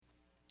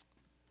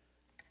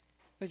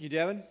Thank you,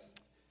 Devin.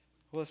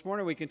 Well, this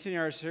morning we continue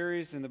our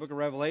series in the book of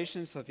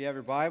Revelation. So if you have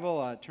your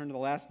Bible, turn to the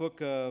last book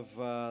of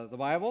the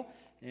Bible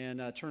and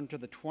turn to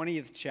the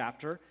 20th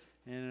chapter.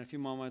 And in a few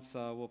moments,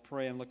 we'll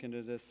pray and look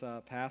into this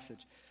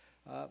passage.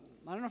 I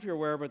don't know if you're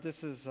aware, but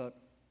this is,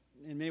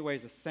 in many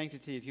ways, a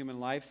Sanctity of Human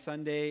Life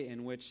Sunday,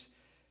 in which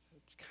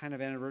it's kind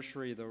of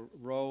anniversary of the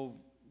Roe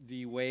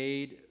v.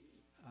 Wade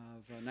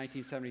of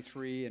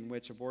 1973, in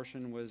which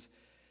abortion was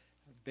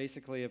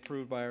basically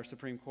approved by our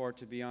Supreme Court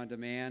to be on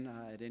demand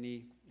at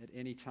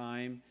any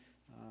time,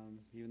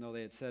 even though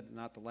they had said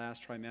not the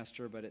last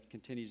trimester, but it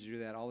continues to do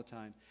that all the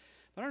time.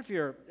 But I don't know if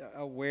you're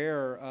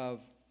aware of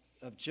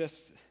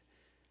just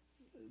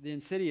the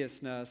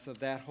insidiousness of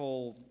that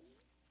whole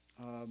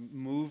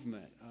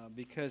movement,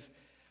 because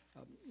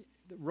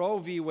Roe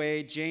v.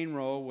 Wade, Jane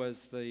Roe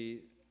was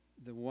the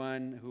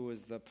one who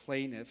was the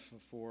plaintiff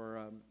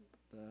for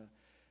the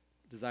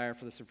desire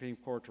for the Supreme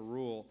Court to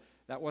rule.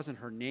 That wasn't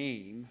her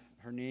name.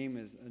 Her name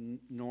is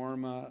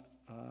Norma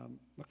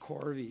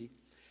McCorvey.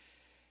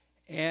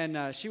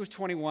 And she was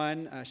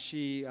 21.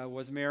 She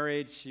was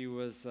married. She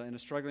was in a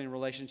struggling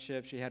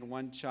relationship. She had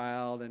one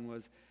child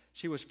and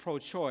she was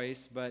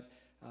pro-choice, but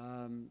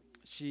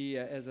she,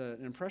 as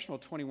an impressionable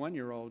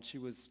 21-year-old, she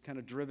was kind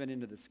of driven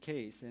into this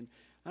case. And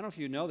I don't know if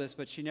you know this,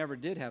 but she never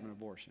did have an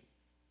abortion.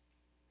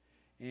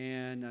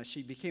 And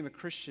she became a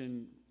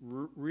Christian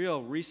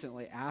real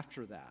recently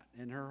after that.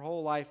 And her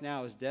whole life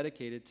now is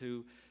dedicated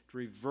to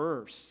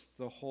reverse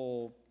the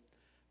whole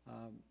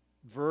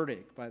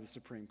verdict by the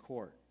Supreme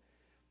Court.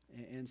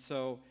 And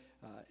so,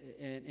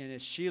 and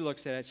as she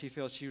looks at it, she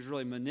feels she was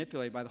really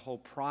manipulated by the whole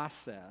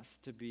process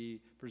to be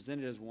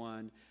presented as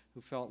one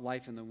who felt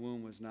life in the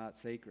womb was not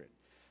sacred.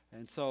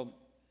 And so,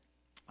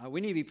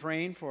 we need to be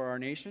praying for our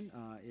nation.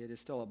 It is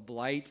still a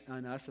blight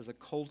on us as a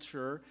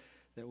culture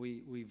that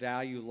we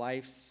value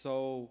life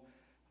so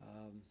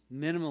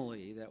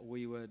minimally that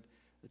we would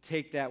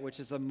take that which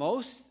is the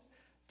most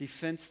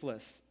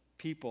defenseless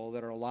people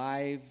that are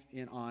alive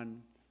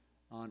on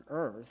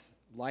earth,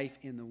 life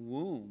in the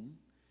womb,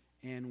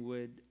 and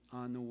would,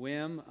 on the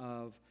whim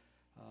of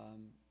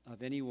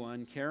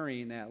anyone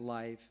carrying that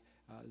life,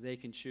 they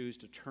can choose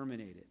to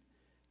terminate it.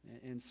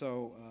 And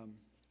so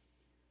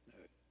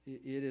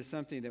it is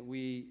something that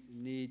we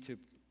need to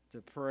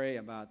pray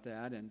about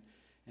that. And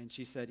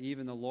she said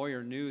even the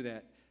lawyer knew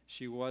that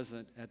she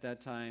wasn't at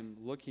that time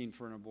looking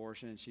for an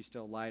abortion, and she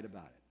still lied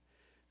about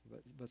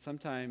it. But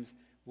sometimes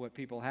what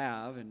people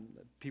have, and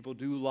people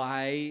do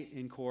lie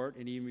in court,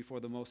 and even before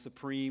the most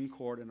supreme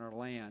court in our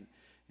land.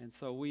 And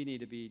so we need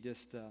to be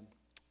just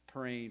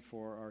praying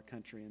for our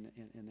country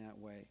in that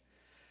way.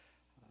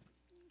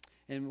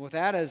 And with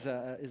that as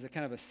a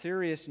kind of a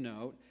serious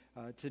note,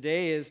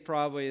 today is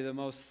probably the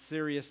most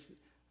serious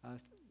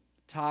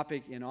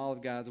topic in all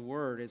of God's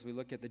Word as we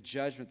look at the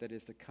judgment that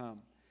is to come.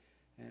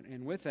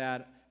 And with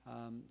that,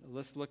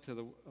 let's look to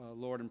the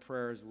Lord in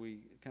prayer as we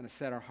kind of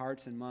set our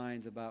hearts and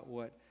minds about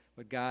what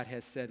God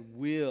has said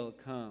will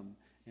come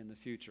in the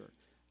future.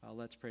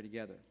 Let's pray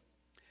together.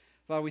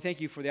 Father, we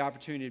thank you for the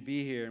opportunity to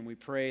be here, and we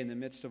pray in the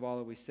midst of all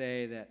that we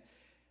say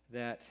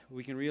that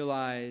we can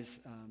realize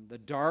the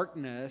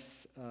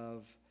darkness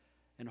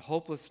and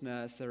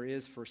hopelessness there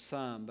is for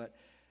some,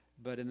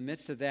 but in the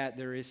midst of that,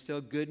 there is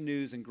still good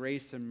news and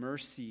grace and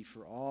mercy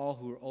for all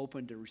who are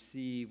open to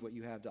receive what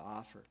you have to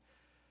offer.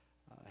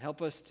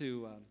 Help us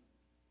to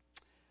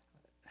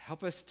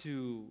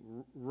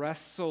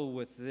wrestle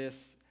with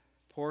this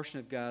portion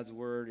of God's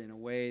Word in a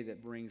way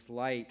that brings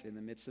light in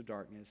the midst of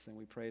darkness, and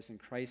we pray this in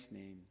Christ's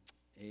name.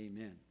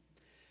 Amen.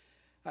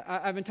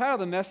 I've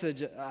entitled the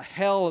message,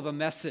 Hell of a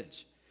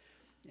Message.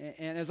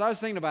 And as I was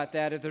thinking about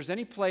that, if there's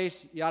any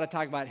place you ought to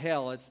talk about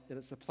hell,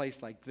 it's a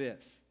place like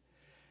this.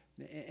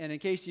 And in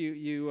case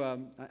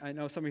I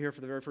know some of you here for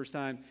the very first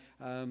time,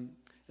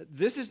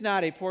 this is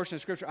not a portion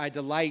of Scripture I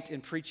delight in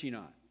preaching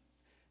on.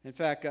 In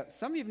fact,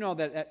 some of you know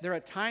that there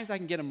are times I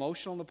can get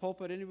emotional in the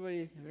pulpit.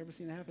 Anybody have ever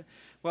seen that happen?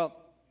 Well,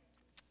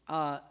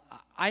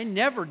 I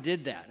never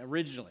did that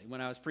originally when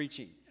I was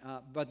preaching.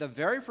 But the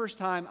very first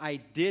time I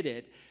did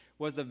it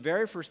was the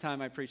very first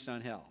time I preached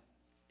on hell.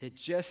 It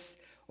just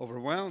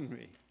overwhelmed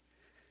me.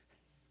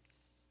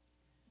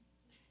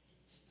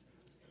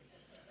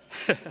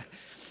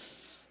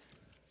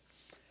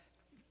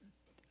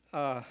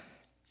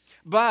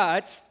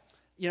 But,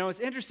 it's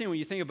interesting when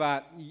you think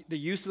about the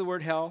use of the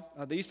word hell.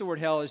 The use of the word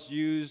hell is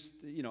used,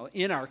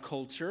 in our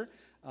culture.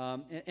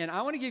 And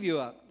I want to give you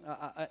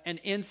an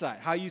insight,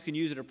 how you can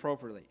use it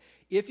appropriately.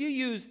 If you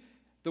use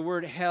the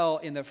word hell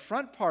in the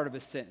front part of a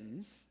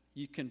sentence,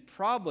 you can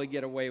probably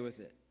get away with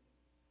it,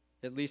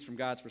 at least from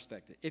God's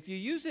perspective. If you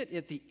use it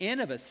at the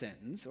end of a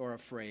sentence or a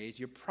phrase,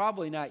 you're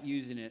probably not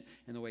using it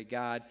in the way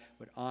God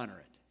would honor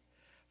it.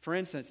 For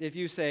instance, if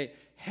you say,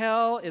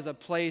 hell is a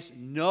place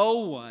no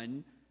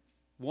one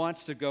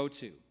wants to go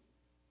to,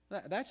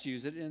 that's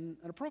use it in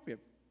an appropriate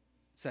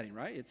setting,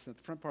 right? It's at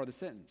the front part of the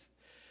sentence.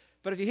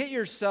 But if you hit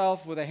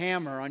yourself with a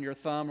hammer on your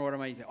thumb or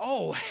whatever, you say,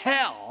 oh,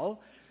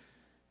 hell,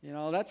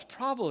 that's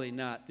probably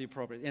not the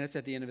appropriate, and it's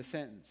at the end of a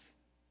sentence.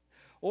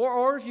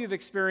 Or if you've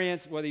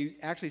experienced, whether you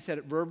actually said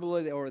it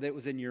verbally or that it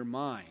was in your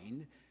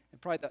mind,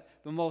 and probably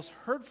the most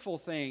hurtful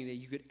thing that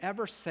you could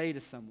ever say to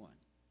someone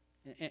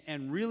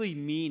and really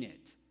mean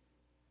it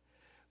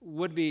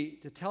would be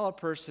to tell a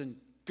person,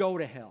 go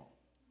to hell.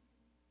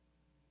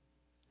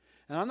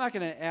 And I'm not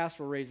going to ask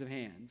for a raise of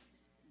hands,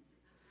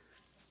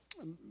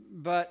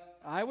 but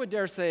I would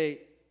dare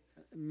say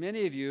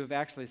many of you have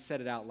actually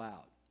said it out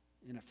loud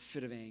in a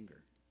fit of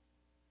anger.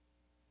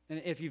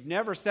 And if you've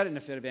never said it in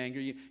a fit of anger,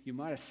 you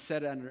might have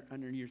said it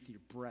underneath your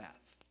breath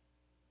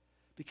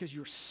because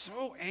you're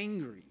so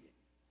angry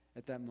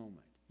at that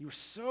moment. You were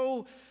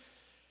so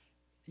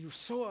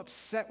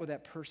upset with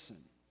that person.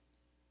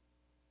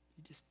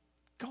 You just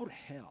go to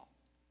hell.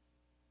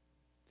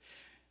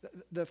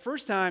 The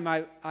first time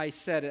I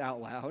said it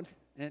out loud,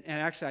 and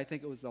actually I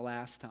think it was the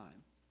last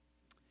time,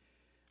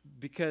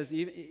 because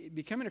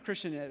becoming a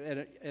Christian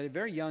at a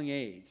very young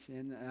age,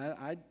 and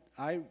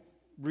I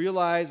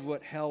realized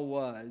what hell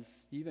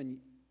was even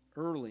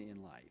early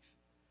in life.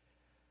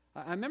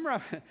 I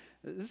remember,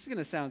 this is going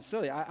to sound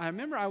silly, I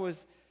remember I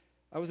was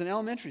in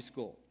elementary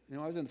school.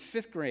 I was in the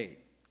 5th grade.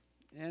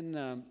 And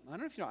I don't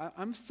know if you know,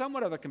 I'm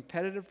somewhat of a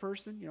competitive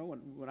person.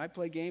 When I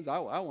play games, I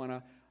want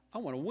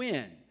to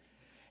win.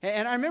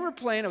 And I remember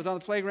playing, I was on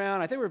the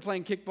playground, I think we were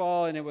playing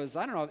kickball, and it was,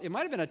 I don't know, it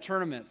might have been a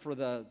tournament for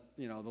the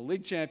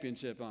league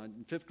championship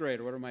in 5th grade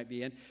or whatever it might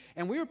be.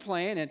 And we were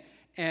playing,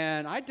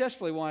 and I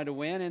desperately wanted to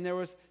win, and there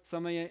was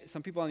some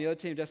people on the other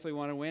team desperately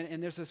wanted to win,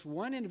 and there's this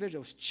one individual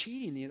who was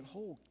cheating the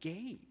whole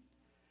game.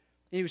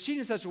 And he was cheating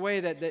in such a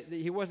way that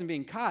he wasn't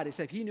being caught,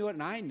 except he knew it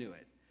and I knew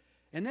it.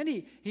 And then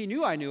he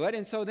knew I knew it,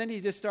 and so then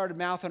he just started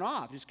mouthing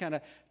off, just kind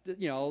of,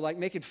 like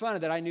making fun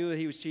of that I knew that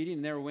he was cheating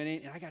and they were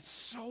winning, and I got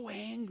so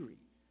angry.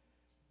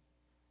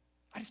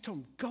 I just told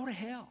him, go to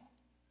hell.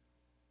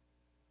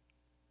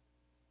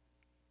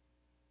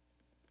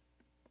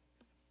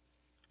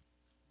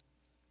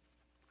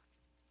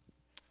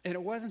 And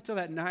it wasn't until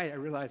that night I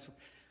realized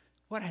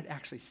what I'd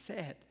actually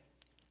said.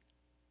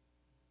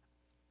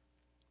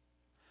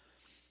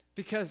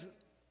 Because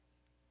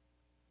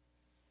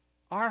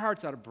our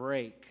hearts ought to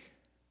break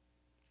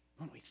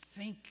when we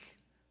think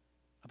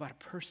about a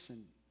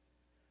person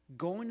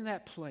going to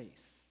that place,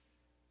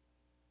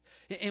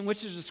 in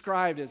which is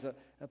described as a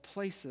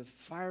place of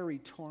fiery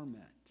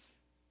torment,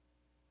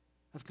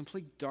 of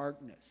complete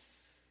darkness,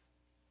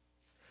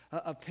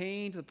 of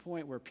pain to the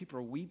point where people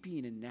are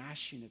weeping and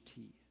gnashing of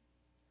teeth,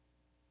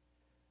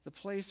 the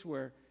place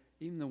where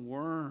even the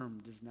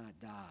worm does not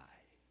die.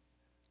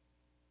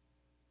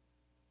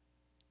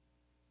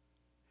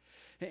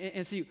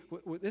 And see,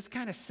 with this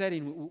kind of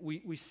setting,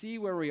 we see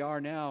where we are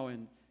now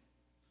in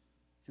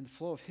the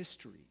flow of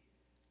history.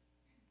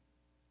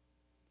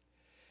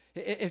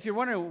 If you're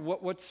wondering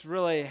what's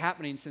really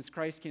happening since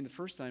Christ came the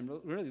first time,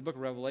 really the book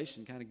of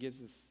Revelation kind of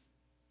gives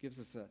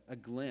us a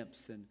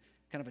glimpse and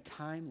kind of a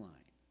timeline.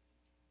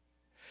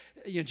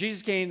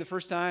 Jesus came the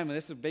first time, and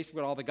this is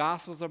basically what all the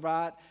Gospels are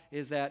about,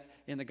 is that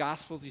in the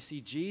Gospels you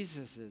see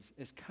Jesus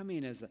is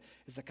coming as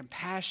a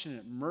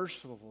compassionate,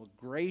 merciful,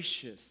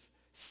 gracious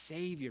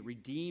Savior,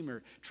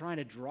 Redeemer, trying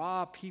to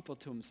draw people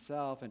to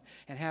himself and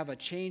have a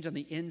change on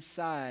the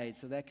inside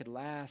so that could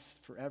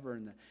last forever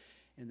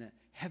in the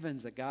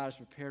heavens that God has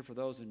prepared for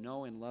those who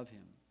know and love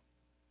him.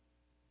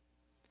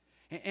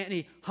 And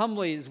he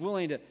humbly is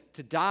willing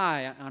to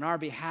die on our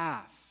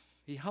behalf.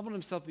 He humbled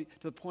himself to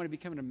the point of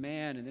becoming a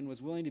man, and then was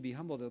willing to be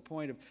humbled to the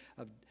point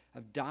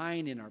of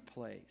dying in our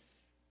place.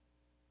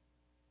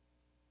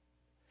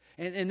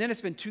 And then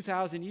it's been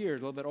 2,000 years,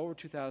 a little bit over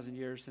 2,000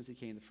 years since he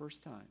came the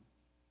first time.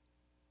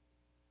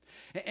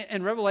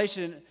 And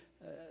Revelation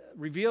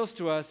reveals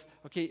to us,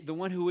 okay, the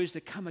one who is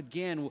to come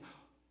again,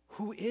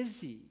 who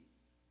is he?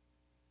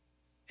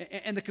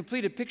 And the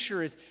completed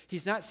picture is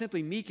he's not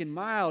simply meek and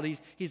mild.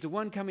 He's the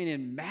one coming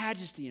in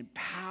majesty and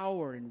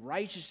power and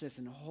righteousness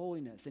and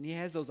holiness. And he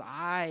has those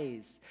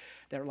eyes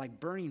that are like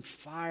burning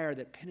fire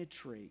that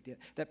penetrate.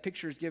 That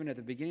picture is given at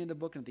the beginning of the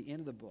book and at the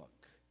end of the book.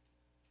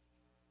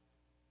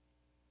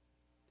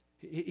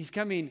 He's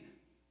coming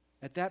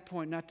at that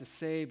point not to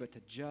save but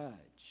to judge.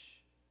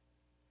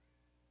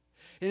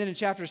 And then in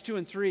chapters 2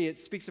 and 3, it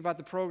speaks about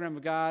the program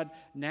of God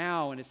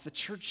now, and it's the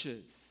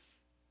churches.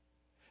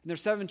 And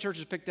there's 7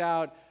 churches picked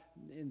out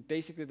in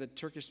basically the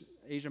Turkish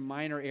Asia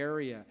Minor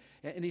area.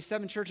 And these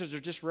 7 churches are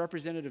just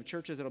representative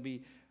churches that'll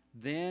be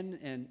then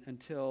and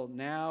until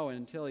now and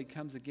until he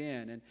comes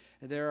again. And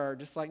there are,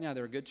 just like now,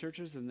 there are good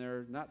churches and there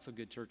are not so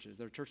good churches.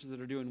 There are churches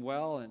that are doing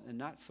well and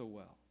not so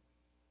well.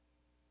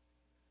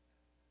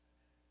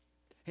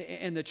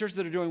 And the churches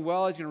that are doing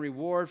well, he's going to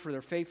reward for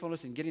their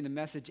faithfulness in getting the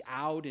message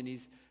out, and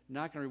he's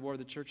not going to reward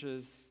the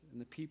churches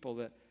and the people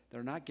that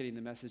are not getting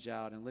the message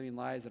out and living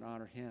lives that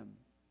honor him.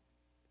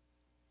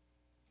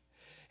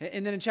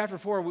 And then in chapter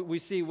 4, we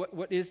see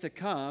what is to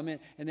come, and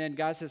then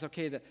God says,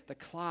 okay, the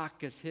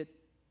clock has hit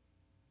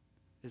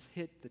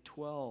the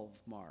 12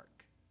 mark.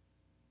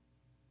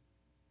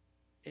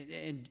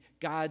 And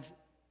God's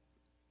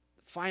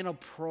final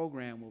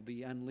program will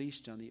be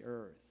unleashed on the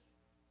earth.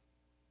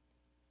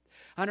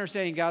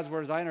 Understanding God's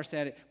word as I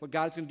understand it, what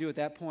God's going to do at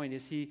that point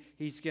is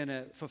he's going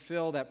to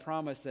fulfill that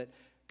promise that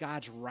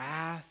God's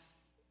wrath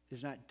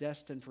is not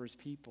destined for his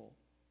people.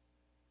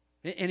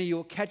 And he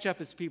will catch up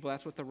his people.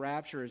 That's what the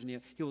rapture is.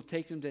 And he will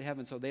take them to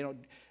heaven so they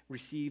don't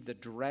receive the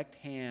direct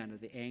hand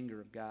of the anger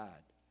of God.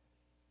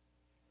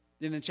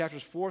 Then in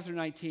chapters 4 through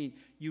 19,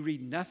 you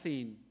read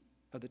nothing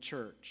of the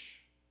church,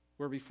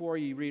 where before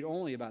you read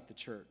only about the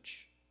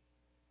church.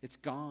 It's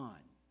gone.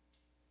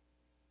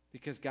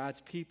 Because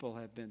God's people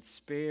have been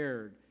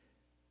spared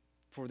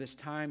for this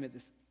time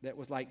that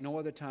was like no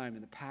other time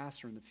in the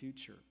past or in the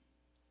future.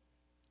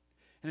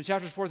 And in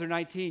chapters 4 through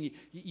 19,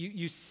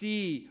 you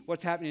see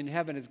what's happening in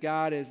heaven as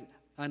God is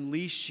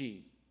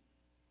unleashing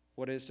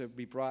what is to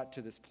be brought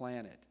to this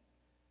planet.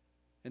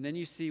 And then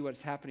you see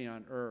what's happening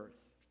on earth.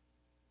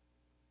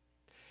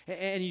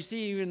 And you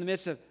see even in the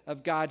midst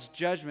of God's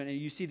judgment, and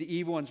you see the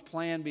evil one's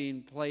plan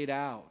being played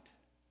out.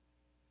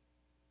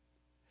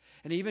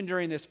 And even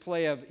during this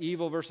play of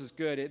evil versus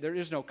good, there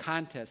is no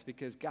contest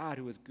because God,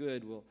 who is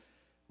good, will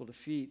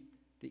defeat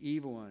the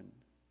evil one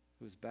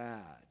who is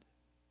bad.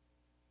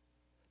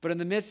 But in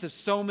the midst of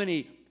so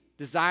many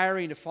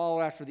desiring to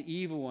follow after the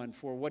evil one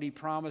for what he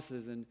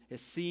promises and it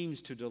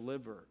seems to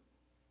deliver,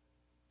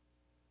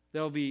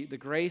 there will be the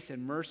grace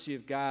and mercy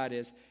of God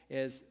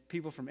as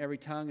people from every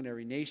tongue and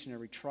every nation,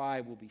 every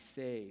tribe will be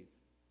saved.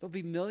 There'll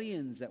be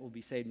millions that will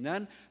be saved.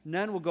 None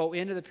will go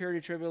into the period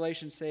of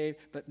tribulation saved,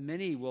 but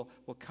many will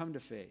come to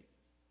faith.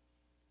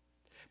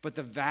 But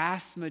the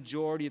vast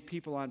majority of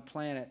people on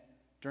planet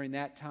during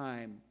that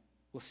time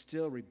will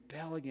still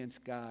rebel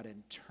against God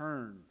and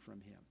turn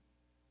from him.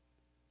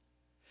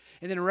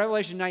 And then in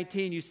Revelation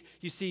 19,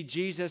 you see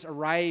Jesus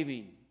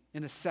arriving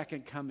in the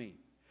second coming.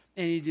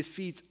 And he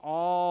defeats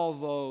all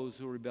those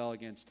who rebel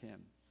against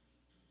him.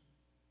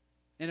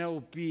 And it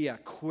will be a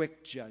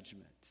quick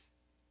judgment.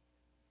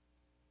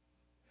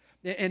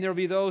 And there will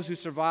be those who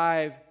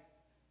survive.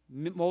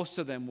 Most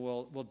of them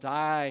will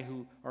die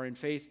who are in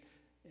faith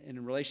and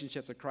in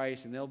relationship to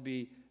Christ, and they'll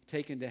be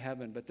taken to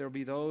heaven. But there will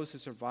be those who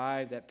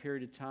survive that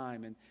period of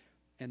time,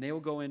 and they will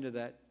go into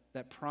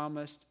that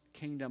promised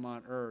kingdom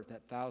on earth,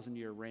 that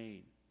 1,000-year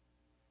reign.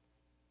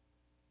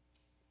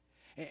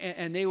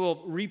 And they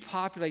will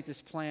repopulate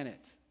this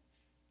planet.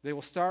 They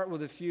will start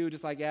with a few,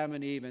 just like Adam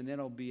and Eve, and then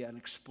it'll be an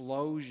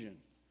explosion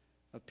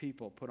of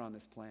people put on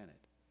this planet.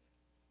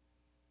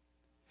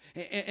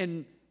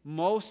 And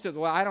most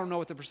of, I don't know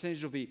what the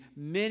percentage will be,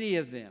 many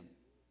of them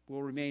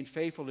will remain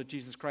faithful to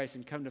Jesus Christ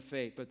and come to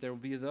faith, but there will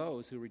be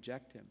those who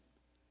reject him,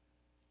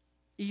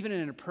 even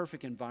in a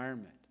perfect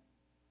environment.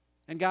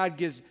 And God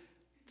gives,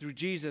 through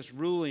Jesus,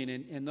 ruling,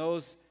 and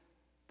those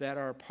that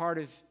are part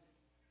of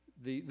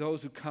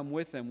those who come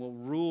with them will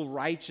rule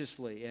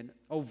righteously, and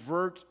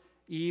overt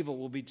evil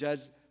will be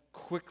judged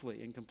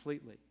quickly and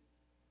completely.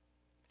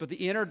 But the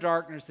inner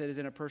darkness that is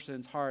in a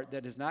person's heart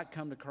that has not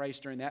come to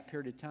Christ during that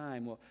period of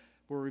time will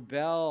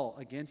rebel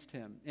against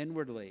him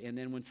inwardly. And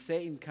then when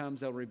Satan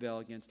comes, they'll rebel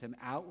against him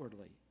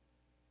outwardly.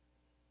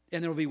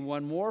 And there will be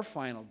one more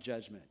final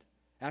judgment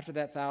after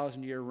that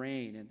 1,000-year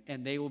reign,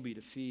 and they will be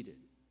defeated.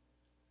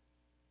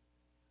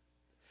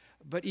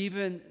 But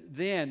even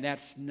then,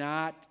 that's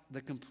not the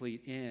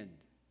complete end.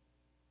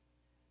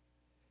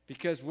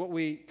 Because what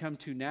we come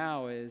to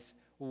now is,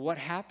 well, what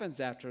happens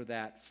after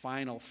that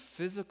final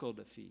physical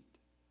defeat?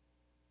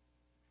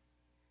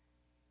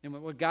 And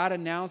what God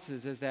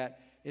announces is that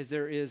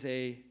there is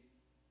a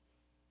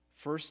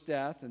first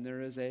death and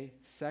there is a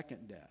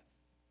second death.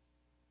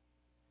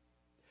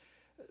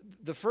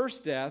 The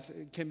first death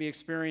can be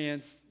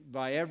experienced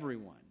by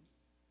everyone.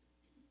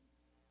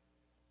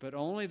 But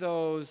only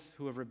those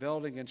who have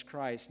rebelled against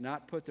Christ,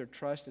 not put their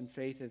trust and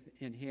faith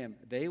in him,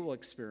 they will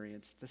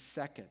experience the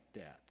second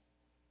death.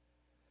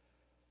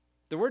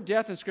 The word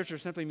death in Scripture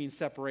simply means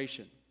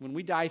separation. When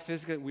we die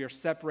physically, we are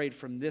separated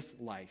from this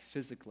life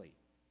physically.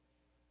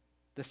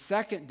 The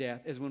second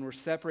death is when we're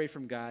separated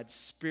from God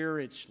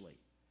spiritually.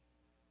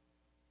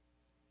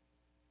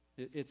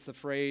 It's the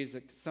phrase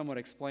that somewhat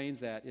explains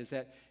that, is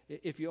that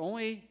if you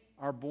only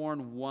are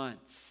born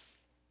once,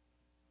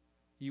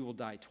 you will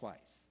die twice.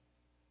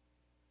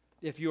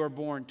 If you are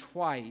born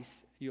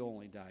twice, you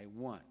only die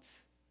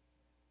once.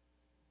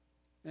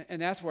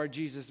 And that's where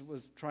Jesus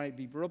was trying to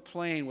be real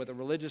plain with a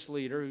religious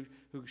leader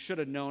who should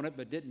have known it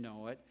but didn't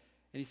know it.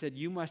 And he said,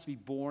 you must be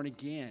born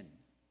again.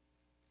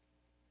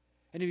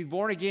 And to be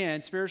born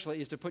again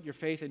spiritually is to put your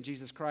faith in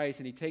Jesus Christ,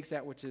 and he takes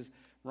that which is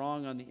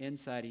wrong on the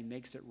inside, he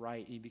makes it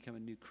right, and you become a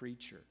new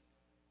creature.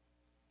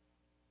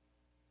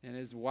 And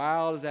as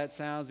wild as that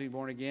sounds, being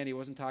born again, he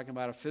wasn't talking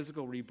about a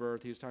physical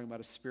rebirth, he was talking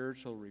about a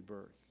spiritual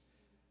rebirth.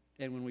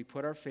 And when we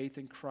put our faith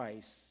in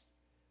Christ,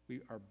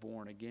 we are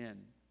born again.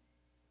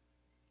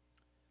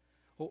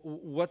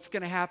 What's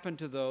going to happen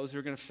to those who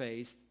are going to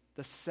face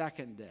the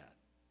second death?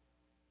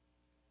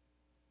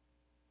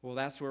 Well,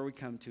 that's where we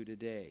come to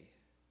today.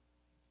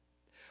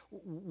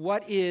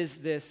 What is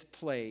this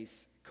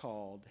place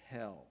called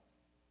hell?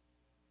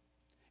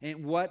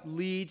 And what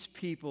leads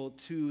people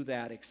to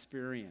that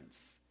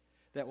experience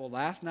that will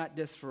last not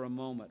just for a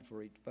moment,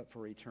 but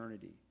for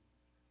eternity?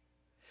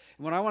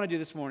 And what I want to do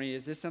this morning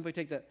is just simply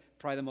take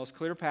probably the most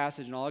clear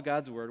passage in all of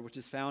God's Word, which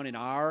is found in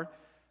our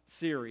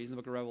series in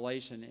the book of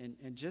Revelation,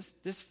 and just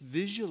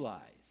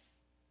visualize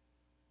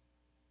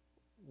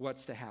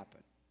what's to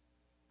happen.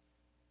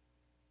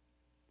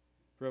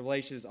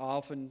 Revelation is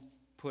often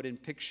put in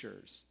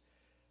pictures.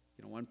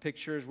 One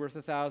picture is worth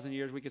 1,000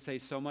 years. We could say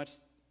so much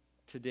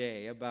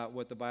today about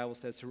what the Bible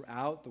says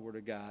throughout the Word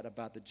of God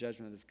about the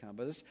judgment that's come.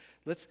 But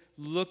let's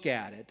look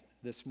at it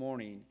this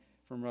morning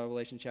from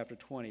Revelation chapter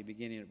 20,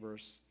 beginning at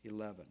verse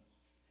 11.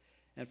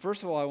 And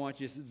first of all, I want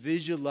you to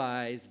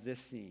visualize this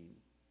scene,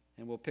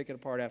 and we'll pick it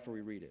apart after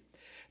we read it.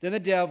 Then the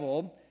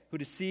devil, who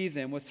deceived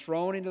them, was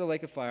thrown into the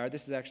lake of fire.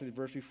 This is actually the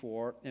verse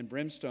before, and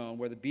brimstone,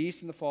 where the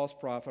beast and the false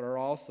prophet are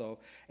also,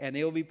 and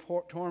they will be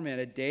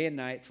tormented day and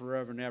night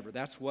forever and ever.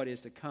 That's what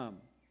is to come.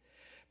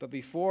 But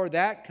before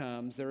that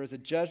comes, there is a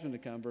judgment to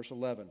come, verse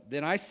 11.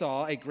 Then I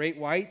saw a great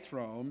white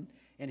throne,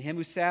 and him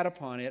who sat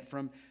upon it,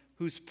 from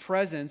whose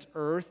presence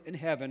earth and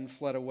heaven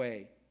fled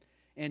away,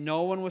 and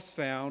no one was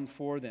found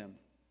for them.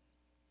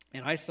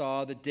 And I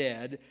saw the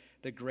dead,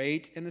 the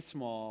great and the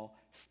small,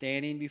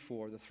 standing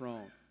before the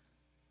throne.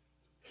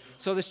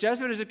 So this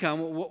judgment is to come.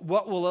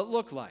 What will it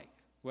look like?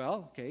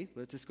 Well, okay,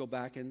 let's just go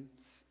back and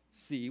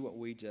see what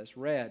we just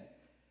read.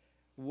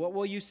 What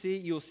will you see?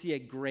 You'll see a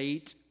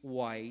great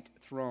white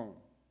throne.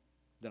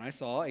 Then I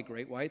saw a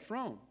great white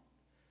throne.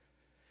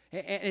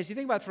 And as you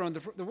think about throne,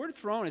 the word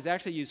throne is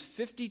actually used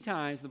 50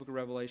 times in the book of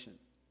Revelation.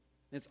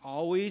 It's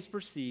always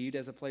perceived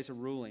as a place of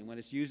ruling. When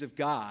it's used of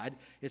God,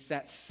 it's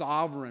that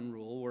sovereign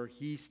rule where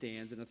he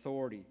stands in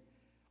authority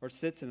or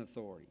sits in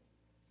authority.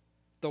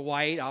 The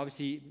white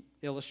obviously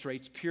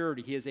illustrates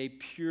purity. He is a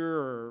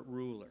pure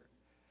ruler,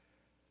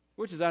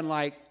 which is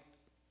unlike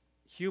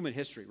human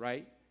history,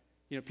 right?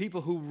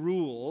 People who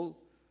rule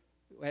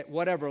at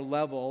whatever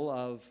level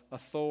of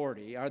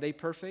authority, are they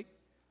perfect?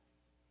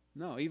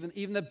 No,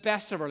 even the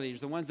best of our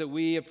leaders, the ones that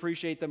we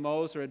appreciate the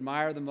most or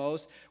admire the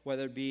most,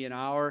 whether it be in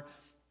our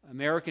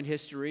American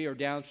history or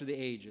down through the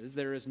ages,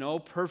 there is no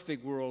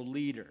perfect world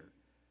leader.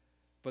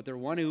 But there's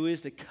one who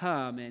is to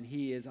come, and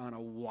he is on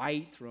a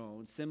white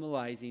throne,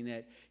 symbolizing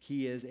that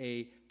he is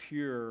a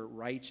pure,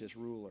 righteous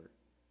ruler.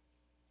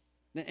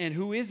 And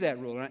who is that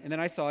ruler? And then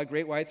I saw a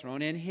great white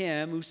throne, and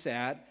him who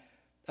sat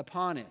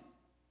upon it.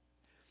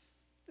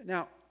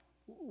 Now,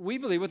 we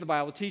believe what the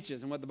Bible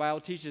teaches, and what the Bible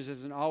teaches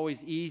isn't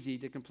always easy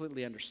to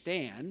completely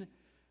understand,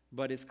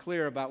 but it's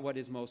clear about what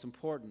is most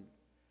important.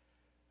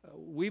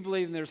 We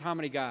believe there's how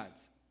many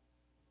gods?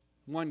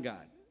 One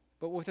God.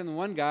 But within the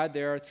one God,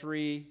 there are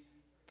three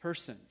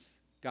persons: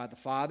 God the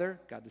Father,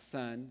 God the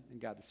Son,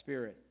 and God the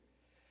Spirit.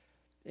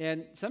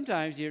 And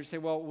sometimes you say,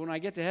 well, when I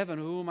get to heaven,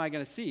 who am I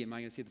going to see? Am I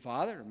going to see the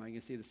Father? Am I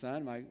going to see the Son?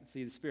 Am I going to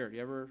see the Spirit?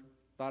 You ever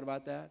thought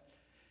about that?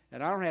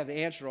 And I don't have the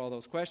answer to all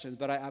those questions,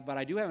 but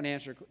I do have an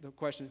answer to the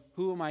question,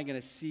 who am I going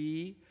to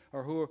see,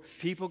 or who are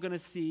people going to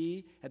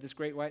see at this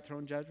great white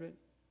throne judgment?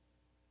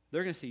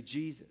 They're going to see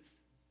Jesus,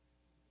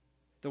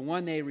 the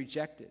one they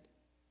rejected.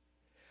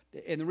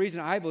 And the reason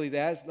I believe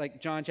that is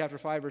like John chapter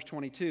 5, verse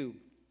 22.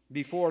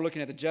 Before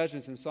looking at the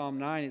judgments in Psalm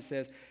 9, it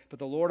says, "But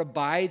the Lord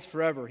abides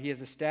forever. He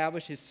has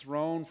established his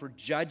throne for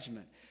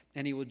judgment,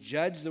 and he will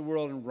judge the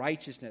world in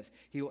righteousness.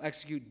 He will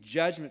execute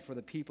judgment for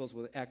the peoples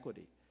with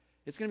equity."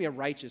 It's going to be a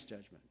righteous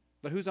judgment.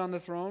 But who's on the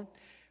throne?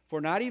 For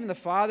not even the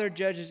Father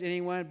judges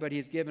anyone, but he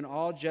has given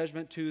all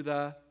judgment to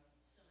the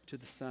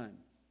Son.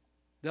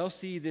 They'll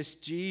see this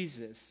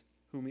Jesus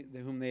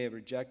whom they have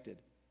rejected.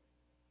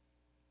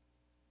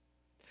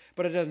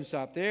 But it doesn't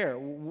stop there.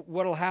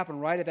 What will happen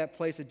right at that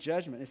place of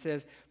judgment? It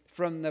says,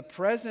 from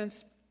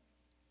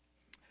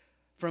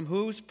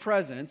whose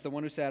presence, the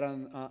one who sat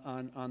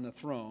on the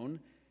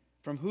throne,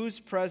 from whose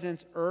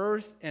presence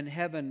earth and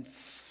heaven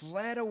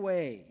fled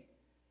away,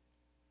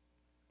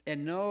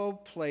 and no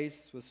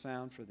place was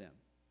found for them.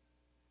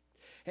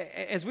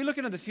 As we look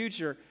into the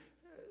future,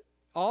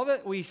 all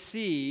that we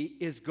see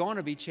is going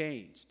to be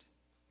changed.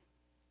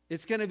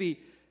 It's going to be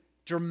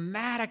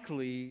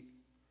dramatically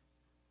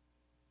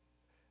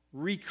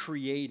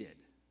recreated.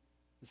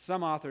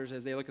 Some authors,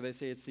 as they look at it, they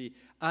say it's the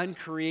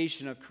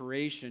uncreation of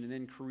creation and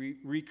then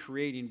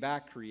recreating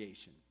back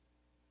creation.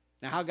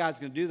 Now, how God's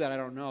going to do that, I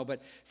don't know.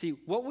 But see,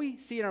 what we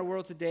see in our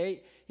world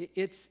today,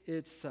 it's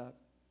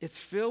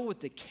filled with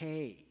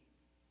decay.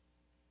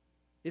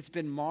 It's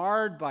been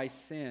marred by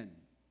sin.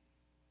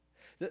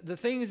 The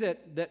things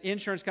that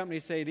insurance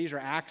companies say, these are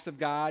acts of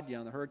God,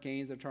 the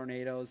hurricanes, the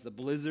tornadoes, the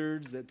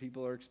blizzards that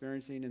people are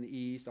experiencing in the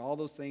east, all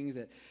those things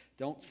that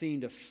don't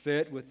seem to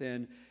fit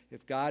within,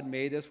 if God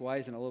made this, why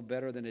isn't it a little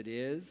better than it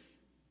is?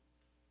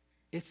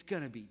 It's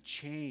going to be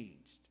changed.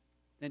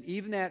 And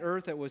even that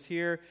earth that was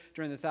here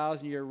during the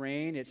 1,000-year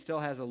reign, it still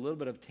has a little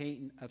bit of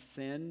taint of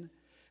sin.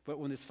 But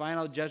when this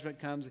final judgment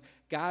comes,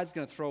 God's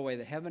going to throw away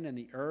the heaven and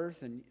the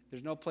earth, and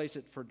there's no place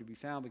for it to be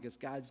found because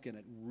God's going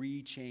to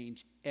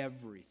rechange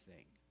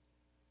everything.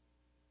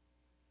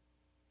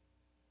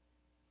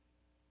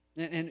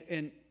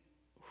 And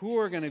who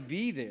are going to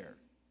be there?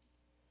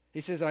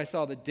 He says, I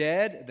saw the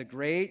dead, the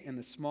great, and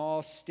the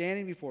small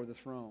standing before the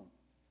throne.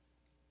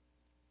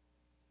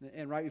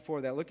 And right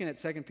before that, looking at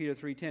 2 Peter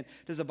 3:10,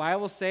 does the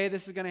Bible say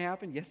this is going to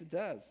happen? Yes, it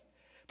does.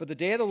 But the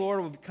day of the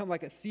Lord will become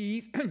like a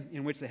thief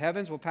in which the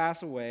heavens will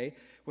pass away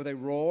with a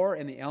roar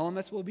and the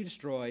elements will be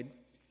destroyed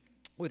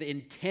with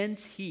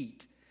intense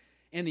heat,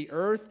 and the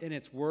earth and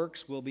its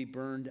works will be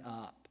burned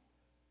up.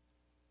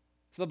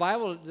 So the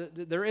Bible,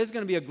 there is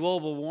going to be a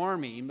global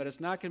warming, but it's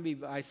not going to be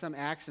by some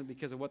accident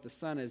because of what the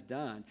sun has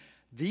done.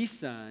 The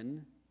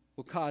sun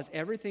will cause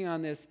everything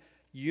on this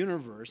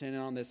universe and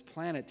on this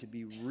planet to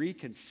be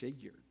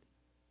reconfigured.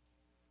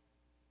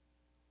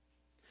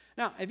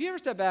 Now, have you ever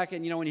stepped back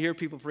and, when you hear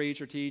people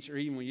preach or teach, or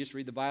even when you just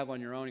read the Bible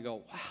on your own, you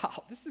go,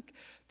 wow, this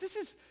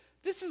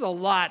is a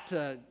lot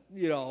to,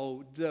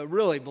 to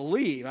really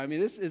believe. I mean,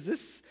 this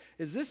is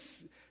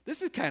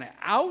kind of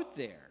out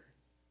there.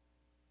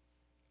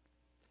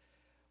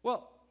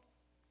 Well,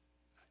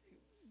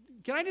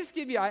 can I just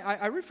give you,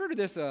 I referred to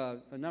this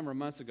a number of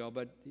months ago,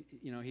 but,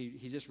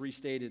 he just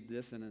restated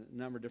this in a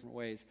number of different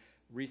ways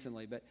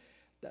recently. But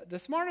the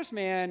smartest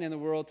man in the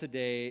world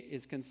today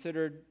is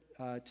considered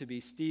to be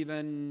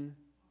Stephen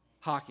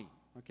Hawking.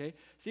 Okay,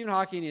 Stephen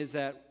Hawking is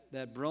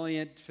that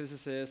brilliant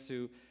physicist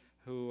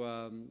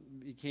who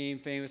became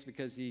famous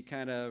because he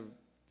kind of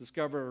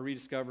discovered or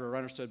rediscovered or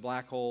understood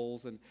black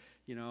holes, and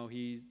I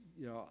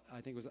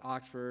think it was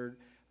Oxford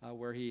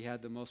where he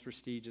had the most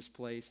prestigious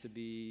place to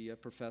be a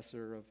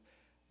professor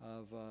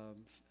of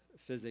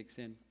physics.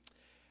 And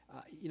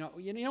you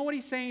know what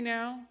he's saying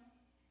now?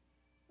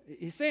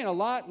 He's saying a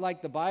lot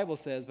like the Bible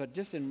says, but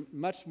just in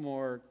much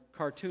more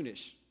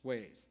cartoonish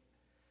ways.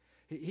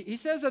 He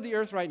says of the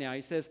earth right now,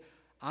 he says,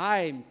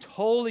 I'm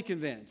totally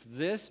convinced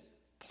this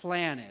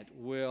planet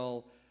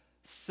will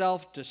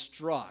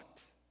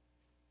self-destruct.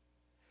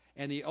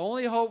 And the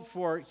only hope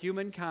for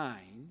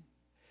humankind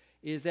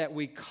is that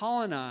we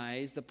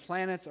colonize the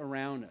planets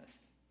around us.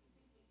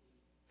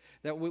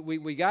 That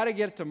we got to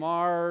get to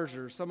Mars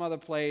or some other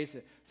place,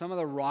 some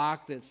other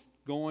rock that's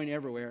going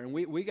everywhere. And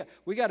we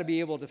got to be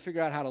able to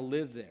figure out how to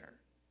live there.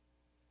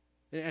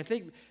 And I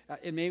think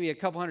in maybe a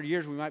couple hundred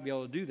years we might be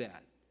able to do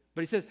that.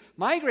 But he says,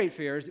 my great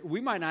fear is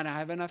we might not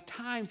have enough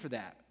time for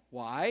that.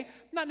 Why?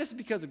 Not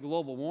necessarily because of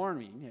global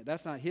warming.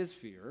 That's not his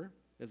fear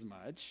as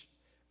much,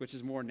 which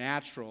is more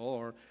natural,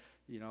 or,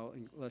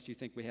 unless you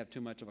think we have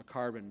too much of a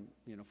carbon,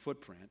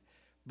 footprint.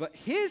 But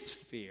his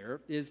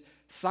fear is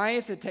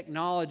science and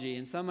technology,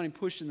 and somebody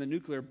pushing the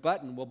nuclear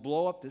button will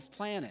blow up this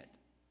planet.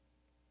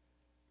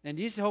 And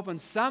he's hoping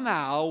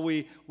somehow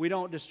we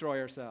don't destroy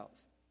ourselves.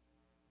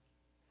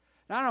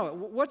 Now, I don't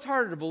know, what's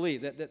harder to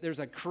believe? That there's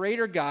a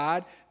creator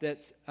God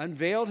that's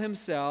unveiled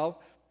himself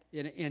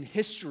in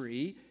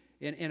history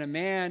in a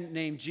man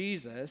named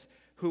Jesus,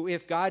 who,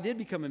 if God did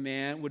become a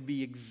man, would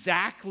be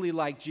exactly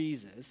like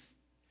Jesus,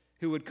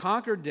 who would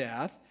conquer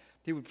death.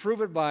 He would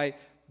prove it by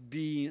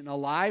being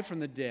alive from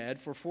the dead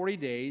for 40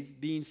 days,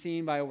 being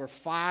seen by over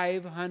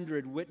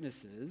 500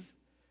 witnesses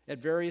at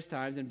various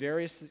times in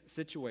various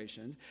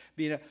situations,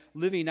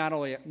 living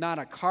not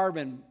a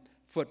carbon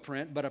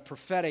footprint, but a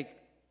prophetic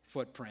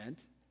footprint,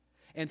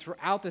 and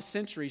throughout the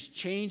centuries,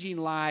 changing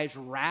lives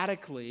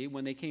radically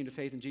when they came to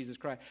faith in Jesus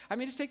Christ. I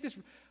mean, just take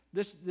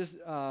this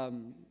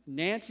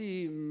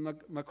Nancy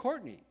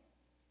McCourtney.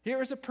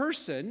 Here is a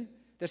person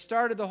that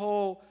started the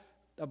whole,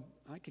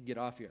 I could get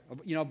off here,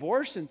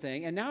 abortion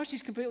thing, and now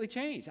she's completely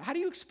changed. How do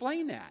you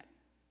explain that?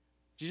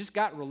 She just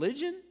got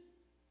religion?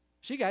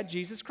 She got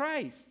Jesus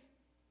Christ.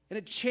 And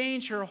it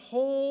changed her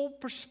whole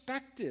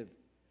perspective.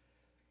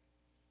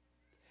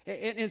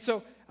 And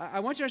so I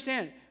want you to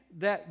understand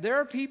that there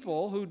are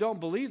people who don't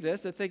believe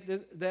this, that think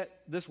that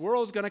this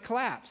world is going to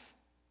collapse.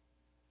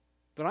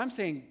 But I'm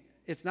saying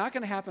it's not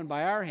going to happen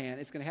by our hand.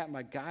 It's going to happen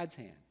by God's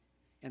hand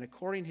and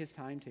according to his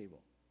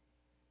timetable.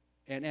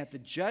 And at the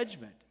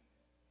judgment,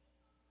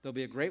 there'll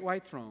be a great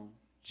white throne.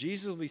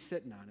 Jesus will be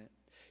sitting on it.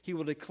 He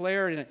will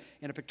declare in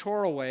a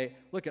pictorial way,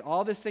 look at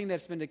all this thing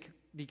that's been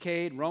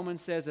decayed. Romans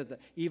says that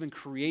even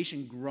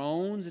creation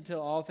groans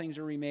until all things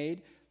are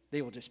remade.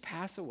 They will just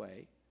pass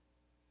away.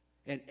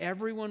 And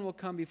everyone will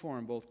come before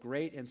him, both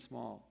great and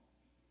small.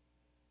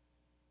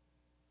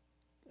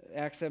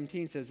 Acts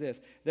 17 says this,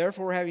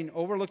 therefore, having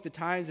overlooked the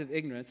times of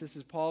ignorance, this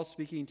is Paul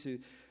speaking to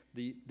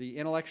the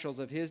intellectuals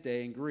of his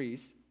day in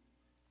Greece,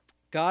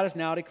 God is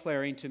now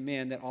declaring to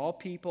men that all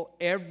people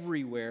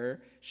everywhere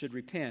should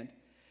repent,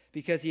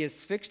 because he has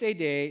fixed a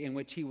day in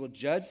which he will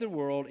judge the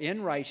world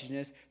in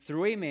righteousness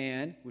through a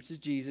man, which is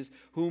Jesus,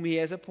 whom he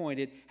has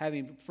appointed,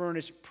 having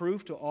furnished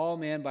proof to all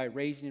men by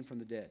raising him from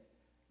the dead.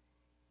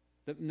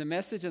 The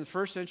message in the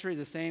first century is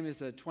the same as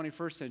the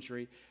 21st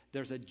century.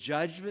 There's a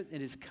judgment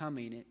that is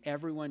coming, and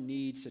everyone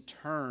needs to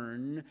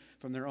turn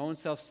from their own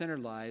self-centered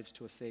lives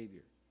to a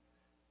Savior.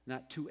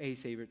 Not to a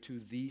Savior,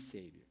 to the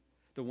Savior,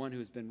 the one who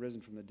has been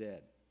risen from the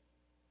dead.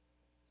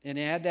 And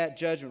add that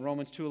judgment,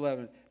 Romans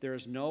 2:11, there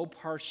is no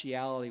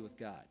partiality with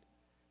God.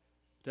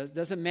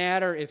 Doesn't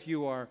matter if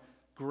you are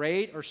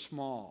great or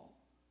small.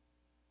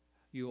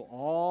 You will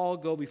all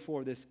go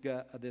before this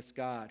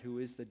God who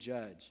is the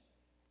judge,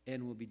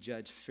 and will be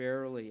judged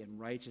fairly and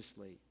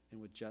righteously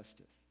and with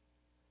justice.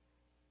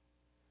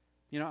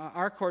 You know,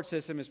 our court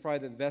system is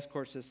probably the best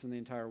court system in the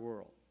entire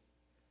world.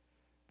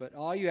 But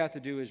all you have to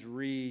do is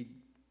read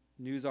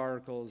news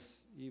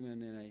articles,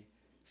 even in a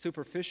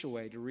superficial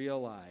way, to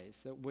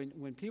realize that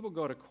when people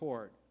go to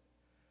court,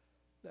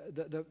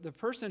 the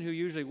person who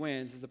usually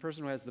wins is the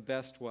person who has the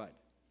best what?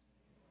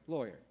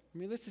 Lawyer. I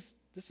mean, let's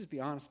just be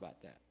honest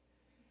about that.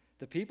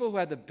 The people who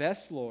have the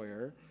best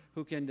lawyer,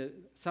 who can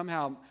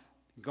somehow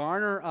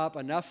garner up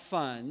enough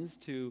funds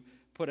to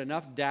put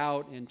enough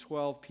doubt in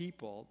 12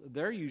 people,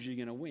 they're usually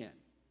going to win.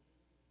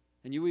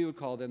 And we would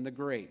call them the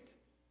great.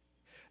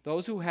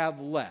 Those who have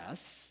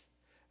less,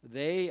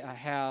 they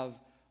have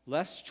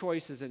less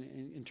choices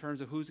in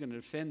terms of who's going to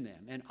defend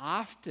them. And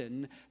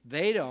often,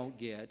 they don't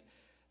get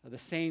the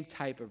same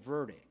type of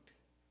verdict.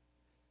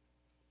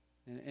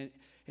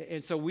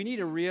 And so we need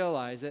to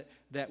realize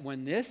that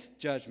when this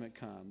judgment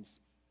comes,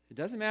 it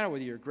doesn't matter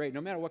whether you're great,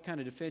 no matter what kind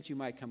of defense you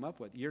might come up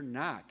with, you're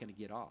not going to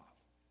get off.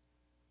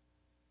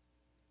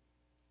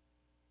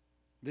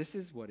 This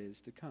is what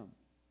is to come.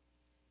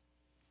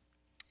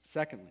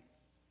 Secondly,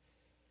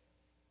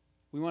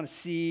 we want to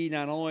see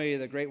not only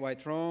the great white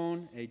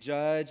throne, a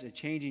judge, a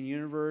changing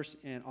universe,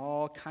 and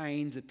all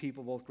kinds of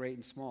people, both great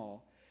and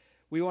small.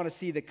 We want to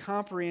see the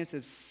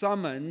comprehensive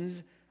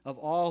summons of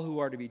all who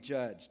are to be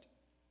judged.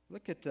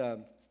 Look at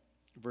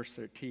verse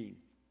 13,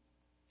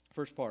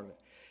 first part of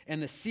it.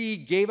 And the sea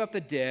gave up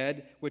the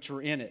dead which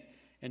were in it,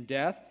 and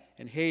death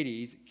and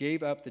Hades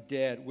gave up the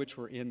dead which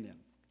were in them.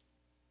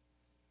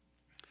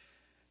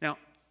 Now,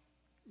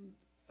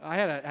 I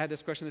had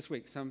this question this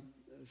week.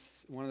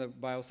 One of the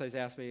Bible studies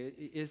asked me,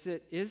 is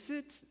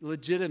it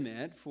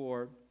legitimate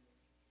for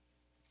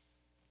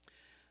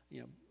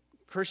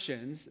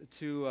Christians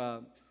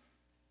to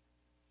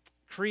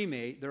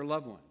cremate their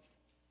loved ones?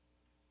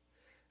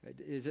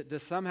 Is it to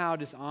somehow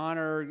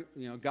dishonor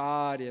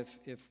God if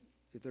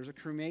there's a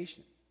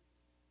cremation?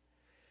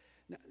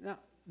 Now,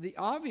 the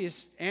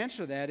obvious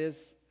answer to that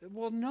is,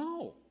 well,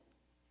 no.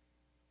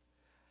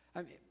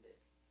 I mean,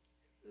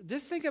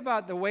 just think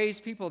about the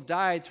ways people have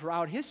died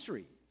throughout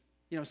history.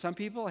 Some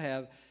people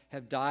have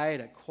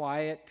died a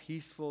quiet,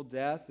 peaceful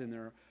death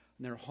in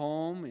their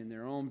home, in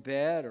their own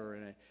bed,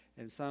 or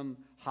in some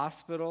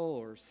hospital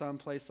or some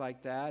place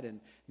like that,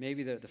 and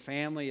maybe the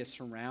family is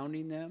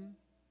surrounding them.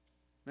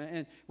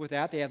 And with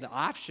that, they have the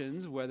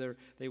options whether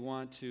they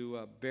want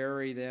to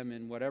bury them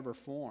in whatever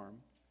form.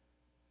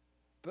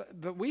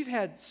 But we've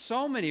had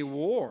so many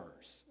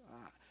wars.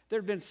 There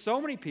have been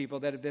so many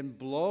people that have been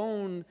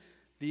blown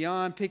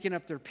beyond picking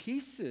up their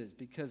pieces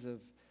because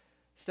of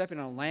stepping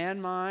on a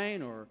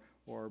landmine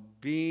or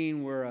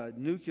being where a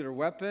nuclear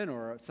weapon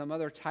or some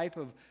other type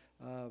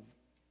of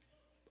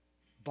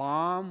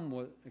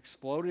bomb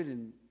exploded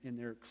in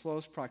their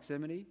close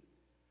proximity.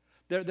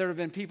 There have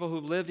been people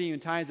who've lived in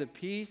times of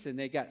peace, and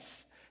they got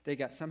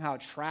somehow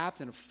trapped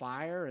in a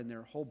fire, and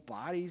their whole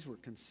bodies were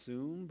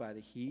consumed by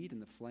the heat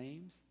and the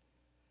flames.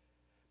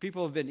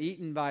 People have been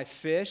eaten by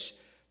fish,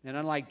 and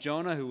unlike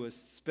Jonah, who was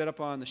spit up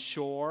on the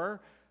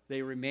shore,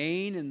 they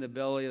remain in the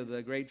belly of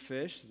the great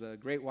fish, the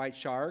great white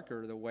shark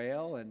or the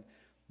whale, and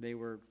they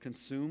were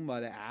consumed by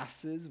the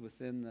acids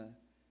within the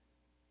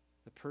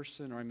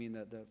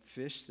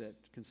fish that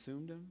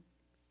consumed them.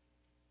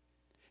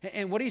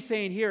 And what he's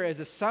saying here, as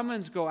the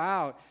summons go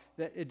out,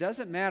 that it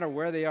doesn't matter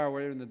where they are,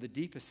 whether they're in the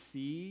deepest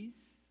seas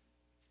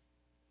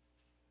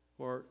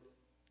or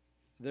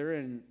they're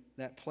in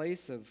that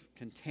place of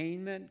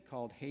containment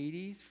called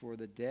Hades for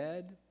the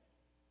dead.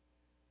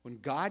 When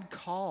God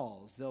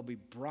calls, they'll be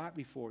brought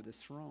before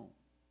this throne.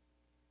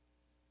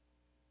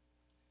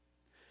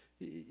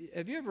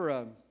 Have you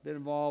ever been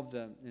involved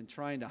in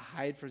trying to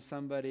hide from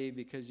somebody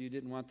because you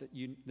didn't want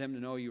them to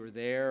know you were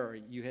there, or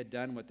you had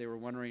done what they were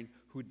wondering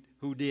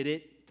who did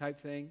it type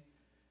thing?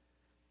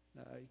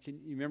 You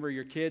remember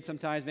your kids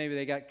sometimes, maybe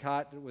they got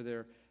caught with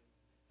their,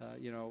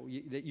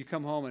 you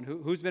come home and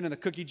who's been in the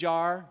cookie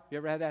jar? You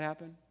ever had that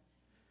happen?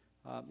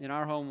 In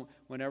our home,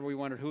 whenever we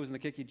wondered who was in the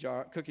cookie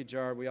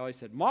jar, we always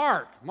said,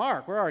 Mark,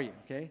 where are you?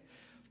 Okay,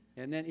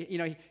 and then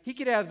he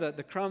could have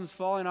the crumbs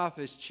falling off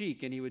his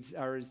cheek and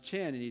or his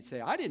chin, and he'd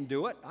say, I didn't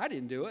do it,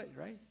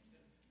 right?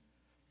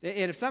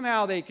 And if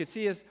somehow they could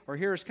see us or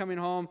hear us coming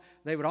home,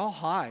 they would all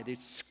hide. They'd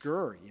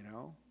scurry,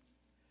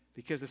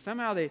 because if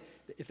somehow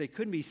if they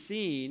couldn't be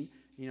seen,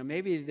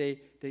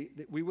 maybe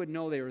we wouldn't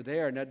know they were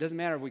there. And it doesn't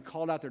matter if we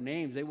called out their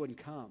names; they wouldn't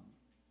come.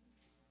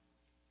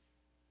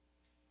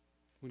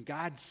 When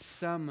God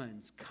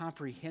summons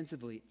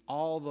comprehensively,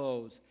 all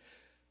those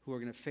who are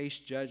going to face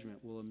judgment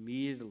will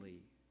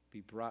immediately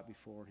be brought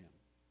before him.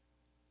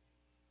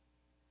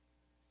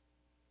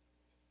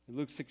 In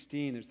Luke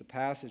 16, there's the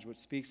passage which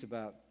speaks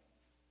about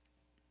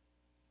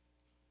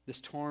this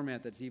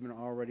torment that's even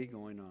already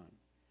going on.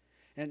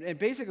 And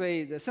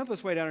basically, the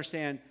simplest way to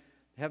understand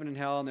heaven and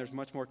hell, and there's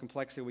much more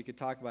complexity we could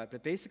talk about,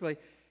 but basically,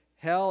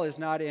 hell is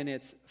not in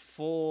its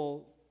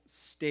full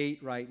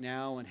state right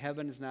now, and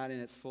heaven is not in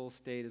its full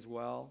state as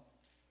well.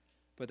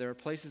 But there are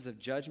places of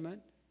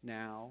judgment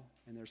now,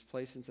 and there's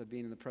places of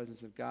being in the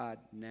presence of God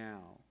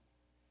now.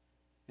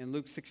 And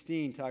Luke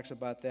 16 talks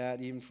about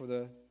that even for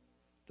the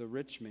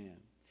rich man.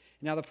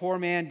 Now the poor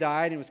man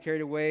died and was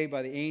carried away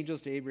by the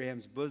angels to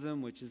Abraham's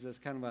bosom, which is this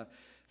kind of a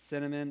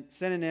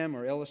synonym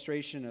or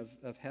illustration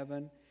of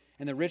heaven.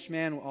 And the rich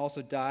man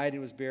also died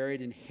and was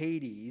buried in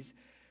Hades.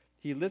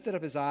 He lifted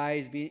up his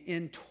eyes, being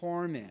in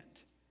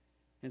torment,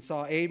 and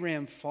saw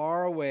Abraham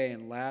far away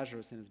and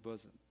Lazarus in his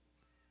bosom.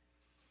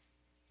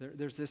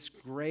 There's this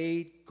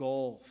great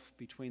gulf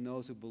between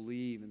those who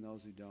believe and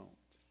those who don't.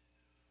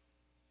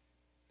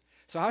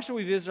 So how should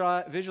we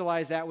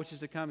visualize that which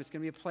is to come? It's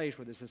going to be a place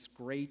where there's this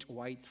great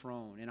white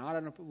throne. And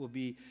on it will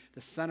be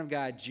the Son of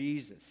God,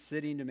 Jesus,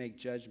 sitting to make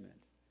judgment.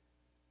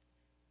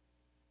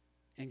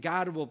 And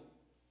God will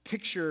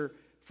picture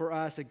for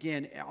us,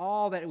 again,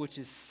 all that which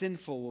is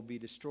sinful will be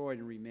destroyed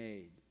and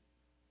remade.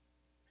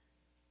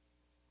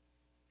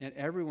 And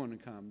everyone will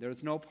come. There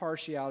is no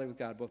partiality with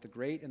God, both the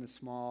great and the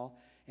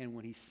small. And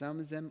when he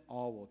summons them,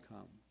 all will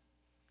come.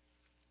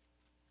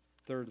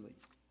 Thirdly,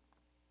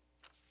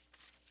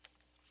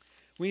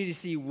 we need to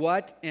see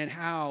what and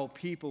how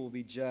people will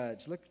be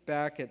judged. Look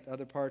back at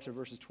other parts of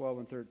verses 12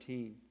 and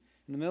 13.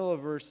 In the middle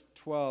of verse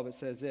 12, it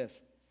says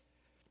this: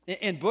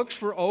 And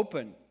books were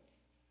opened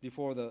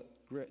before the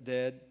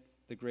dead,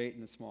 the great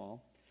and the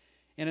small.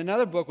 And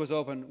another book was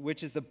opened,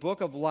 which is the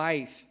book of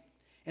life.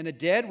 And the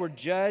dead were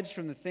judged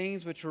from the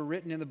things which were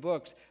written in the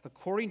books,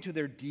 according to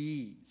their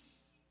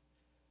deeds.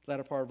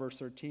 Latter part of verse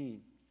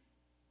 13.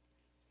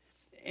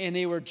 And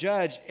they were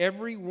judged,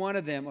 every one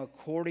of them,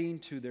 according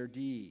to their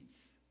deeds.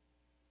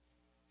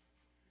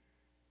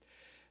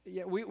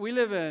 Yeah, we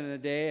live in a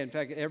day, in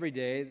fact, every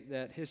day,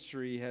 that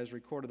history has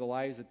recorded the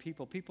lives of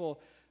people.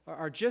 People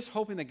are just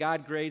hoping that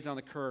God grades on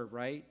the curve,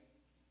 right?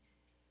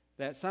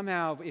 That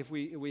somehow, if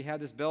we have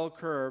this bell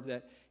curve,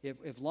 that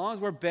if long as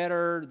we're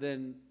better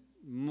than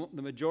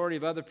the majority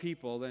of other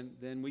people,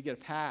 then we get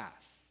a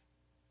pass.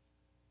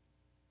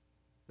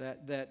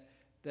 That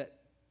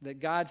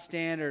God's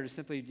standard is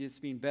simply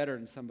just being better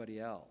than somebody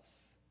else.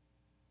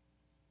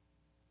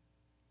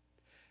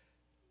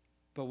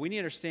 But we need to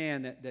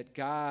understand that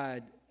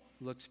God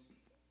looks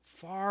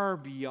far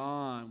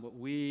beyond what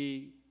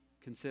we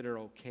consider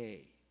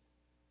okay.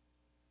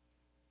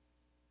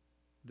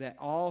 That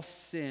all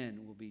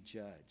sin will be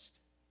judged.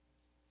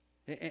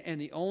 And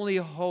the only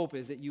hope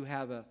is that you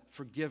have a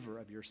forgiver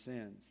of your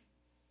sins.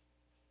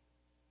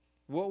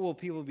 What will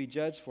people be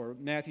judged for?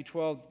 Matthew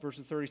 12,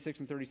 verses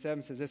 36 and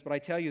 37 says this: But I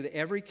tell you that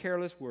every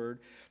careless word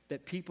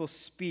that people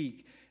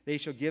speak, they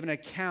shall give an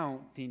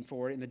accounting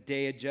for it in the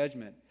day of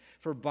judgment.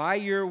 For by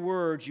your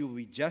words you will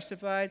be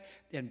justified,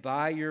 and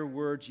by your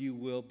words you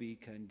will be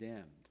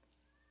condemned.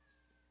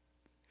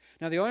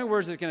 Now, the only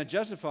words that are going to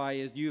justify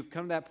is you've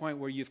come to that point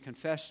where you've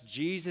confessed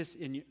Jesus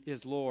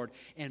is Lord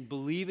and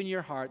believe in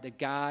your heart that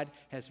God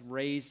has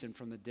raised him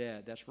from the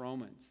dead. That's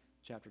Romans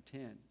chapter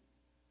 10.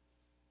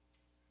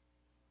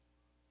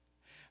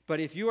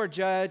 But if you are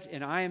judged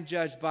and I am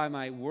judged by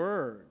my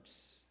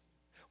words,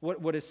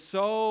 what is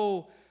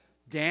so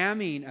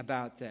damning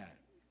about that?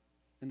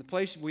 And the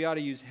place we ought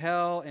to use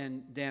hell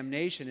and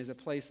damnation is a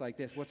place like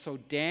this. What's so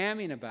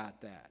damning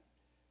about that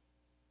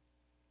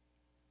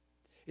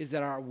is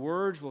that our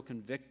words will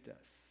convict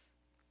us.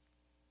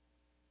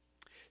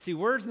 See,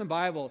 words in the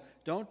Bible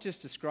don't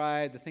just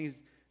describe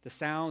the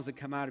sounds that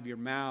come out of your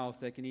mouth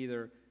that can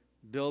either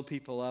build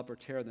people up or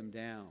tear them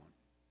down.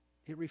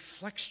 It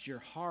reflects your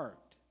heart.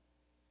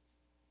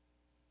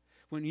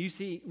 When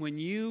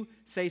you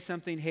say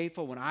something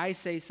hateful, when I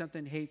say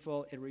something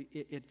hateful,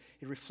 it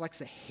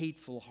reflects a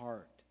hateful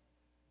heart.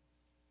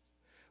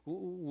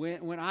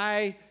 When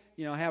I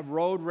have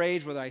road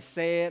rage, whether I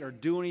say it or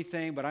do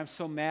anything, but I'm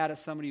so mad at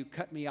somebody who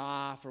cut me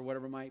off or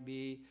whatever it might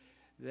be,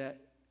 that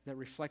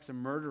reflects a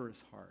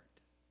murderous heart.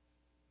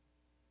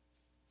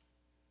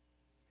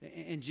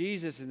 And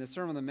Jesus, in the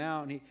Sermon on the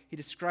Mount, he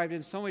described it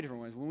in so many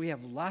different ways. When we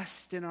have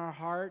lust in our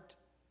heart,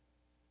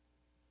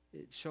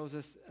 it shows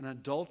us an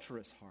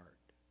adulterous heart.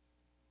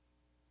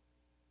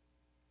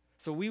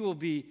 So we will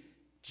be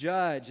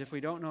judged, if we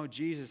don't know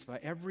Jesus, by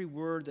every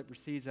word that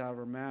proceeds out of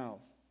our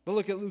mouth. But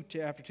look at Luke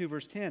chapter 2,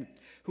 verse 10.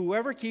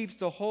 Whoever keeps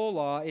the whole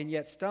law and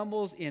yet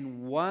stumbles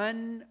in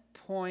one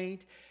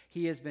point,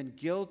 he has been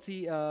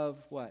guilty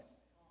of what?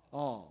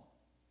 All.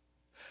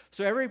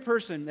 So every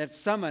person that's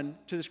summoned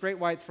to this great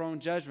white throne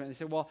judgment, they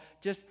say, well,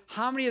 just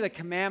how many of the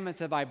commandments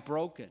have I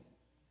broken?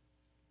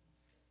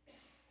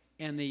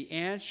 And the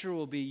answer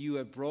will be, you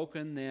have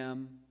broken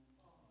them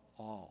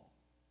all.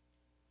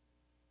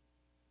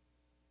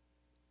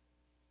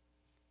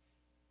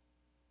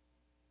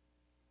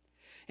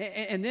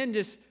 And then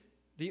just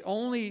the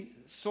only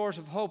source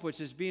of hope,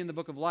 which is being the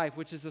book of life,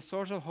 which is the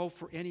source of hope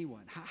for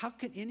anyone. How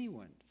can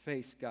anyone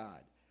face God?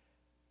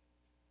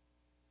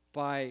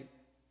 By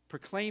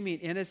proclaiming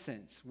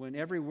innocence when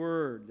every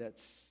word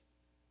that's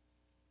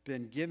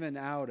been given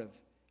out of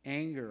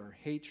anger or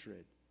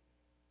hatred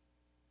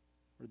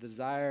or the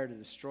desire to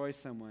destroy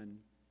someone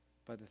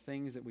by the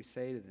things that we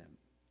say to them,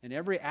 and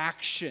every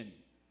action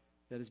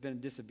that has been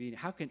disobedient.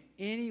 How can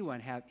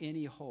anyone have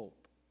any hope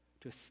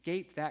to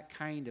escape that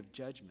kind of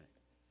judgment?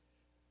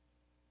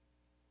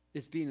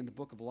 It's being in the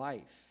book of life.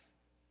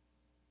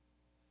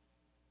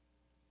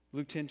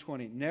 Luke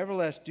 10:20.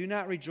 Nevertheless, do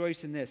not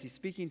rejoice in this. He's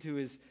speaking to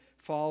his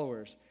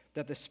followers,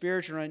 that the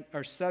spirits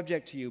are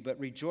subject to you, but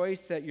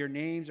rejoice that your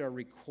names are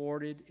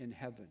recorded in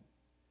heaven.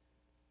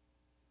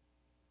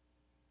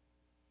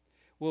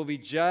 We'll be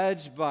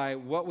judged by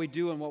what we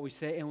do and what we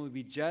say, and we'll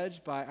be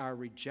judged by our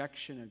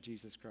rejection of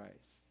Jesus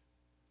Christ.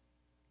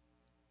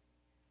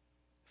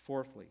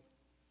 Fourthly,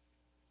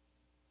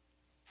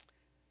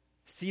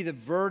 see the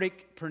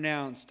verdict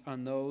pronounced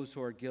on those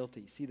who are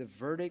guilty. See the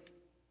verdict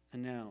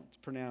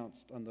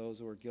pronounced on those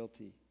who are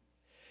guilty.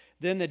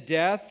 Then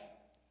death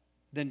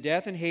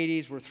and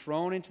Hades were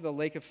thrown into the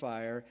lake of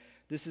fire.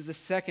 This is the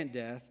second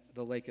death,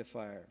 the lake of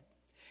fire.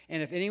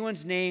 And if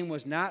anyone's name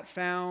was not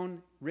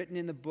found written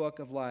in the book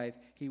of life,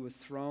 he was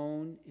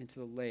thrown into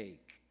the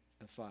lake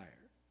of fire.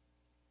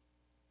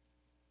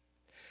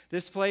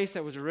 This place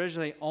that was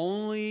originally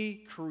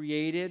only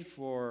created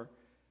for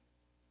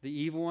the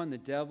evil one, the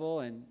devil,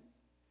 and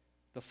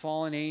the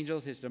fallen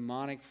angels, his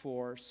demonic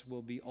force,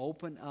 will be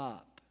opened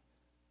up.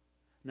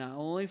 Not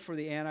only for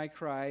the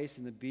Antichrist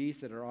and the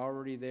beasts that are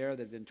already there,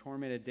 that have been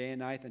tormented day and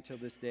night until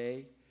this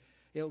day.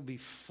 It will be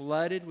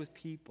flooded with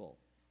people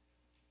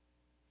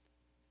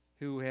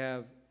who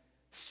have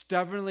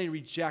stubbornly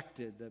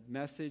rejected the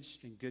message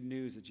and good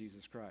news of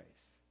Jesus Christ.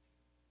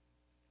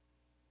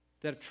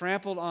 That have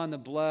trampled on the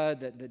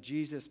blood that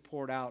Jesus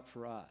poured out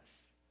for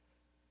us.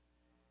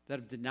 That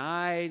have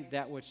denied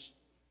that which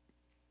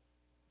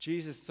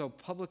Jesus so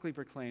publicly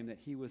proclaimed, that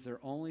he was their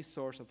only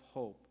source of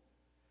hope.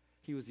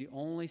 He was the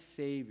only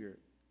Savior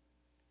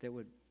that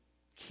would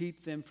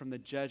keep them from the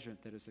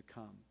judgment that is to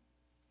come.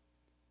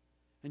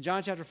 In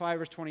John chapter 5,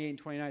 verse 28 and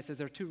 29, it says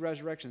there are two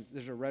resurrections.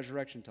 There's a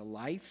resurrection to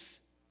life,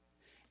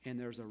 and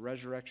there's a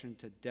resurrection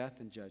to death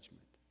and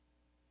judgment.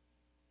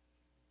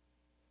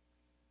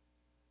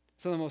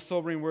 Some of the most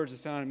sobering words is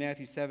found in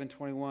Matthew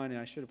 7:21, and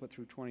I should have put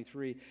through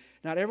 23.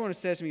 Not everyone who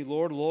says to me,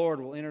 Lord,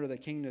 Lord, will enter the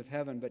kingdom of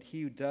heaven, but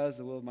he who does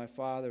the will of my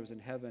Father who is in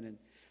heaven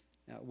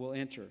and will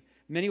enter.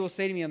 Many will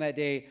say to me on that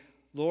day,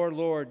 Lord,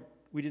 Lord,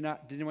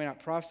 didn't we not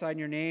prophesy in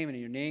your name, and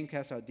in your name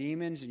cast out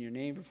demons, and in your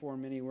name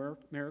perform many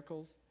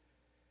miracles?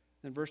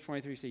 Then verse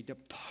 23 says,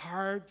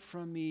 depart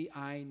from me,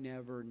 I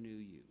never knew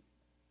you.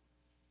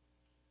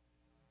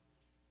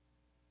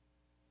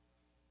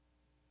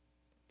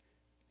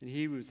 In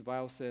Hebrews, the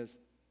Bible says,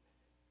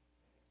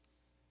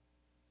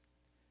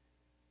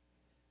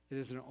 it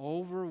is an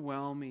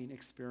overwhelming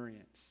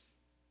experience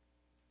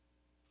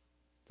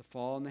to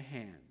fall in the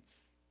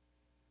hands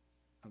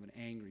of an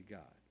angry God.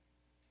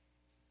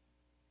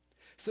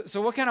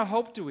 So what kind of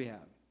hope do we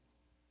have?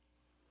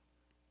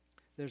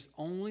 There's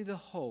only the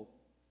hope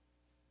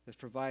that's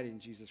provided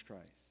in Jesus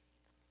Christ.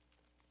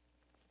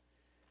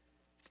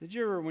 Did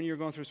you ever, when you were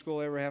going through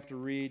school, ever have to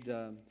read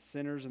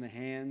Sinners in the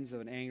Hands of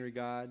an Angry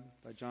God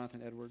by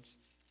Jonathan Edwards?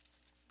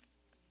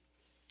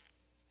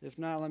 If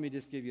not, let me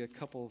just give you a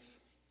couple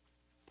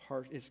of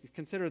parts. It's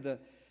considered the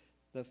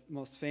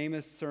most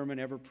famous sermon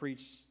ever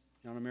preached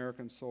on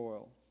American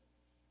soil.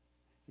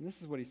 And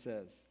this is what he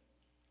says.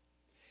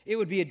 It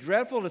would be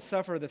dreadful to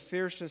suffer the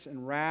fierceness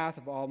and wrath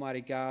of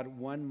Almighty God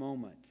one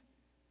moment,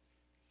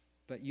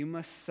 but you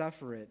must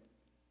suffer it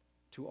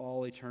to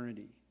all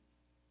eternity.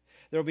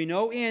 There will be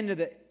no end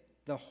to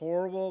the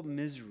horrible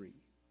misery.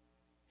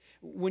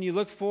 When you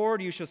look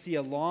forward, you shall see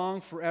a long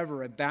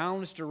forever, a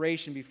boundless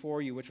duration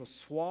before you, which will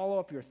swallow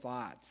up your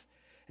thoughts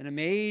and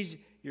amaze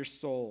your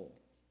soul.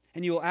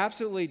 And you will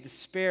absolutely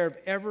despair of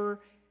ever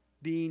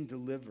being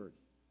delivered.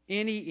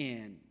 Any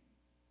end,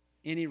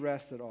 any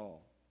rest at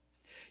all.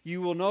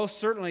 You will know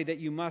certainly that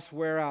you must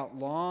wear out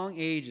long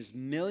ages,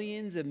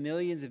 millions and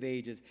millions of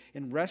ages,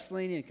 in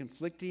wrestling and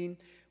conflicting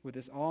with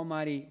this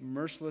almighty,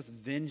 merciless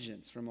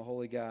vengeance from a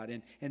holy God.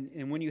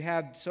 And when you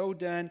have so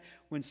done,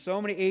 when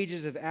so many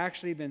ages have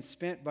actually been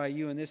spent by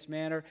you in this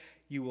manner,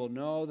 you will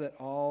know that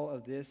all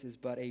of this is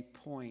but a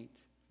point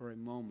or a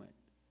moment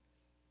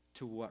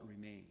to what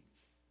remains.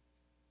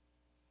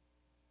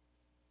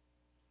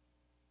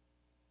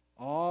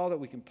 All that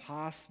we can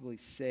possibly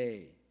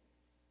say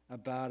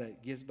about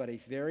it gives but a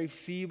very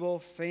feeble,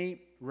 faint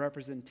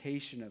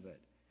representation of it.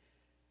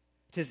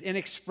 'Tis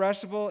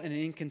inexpressible and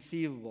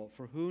inconceivable,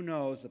 for who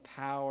knows the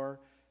power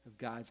of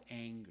God's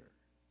anger?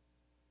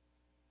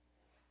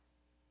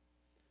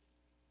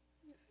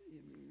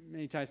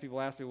 Many times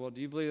people ask me, well, do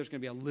you believe there's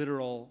going to be a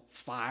literal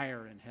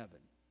fire in heaven?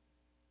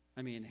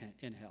 I mean,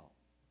 in hell.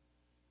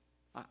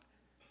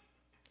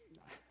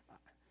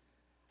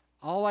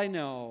 All I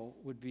know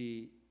would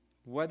be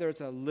whether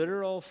it's a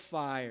literal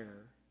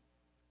fire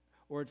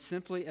or it's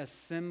simply a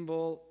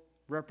symbol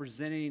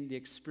representing the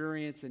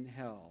experience in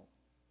hell.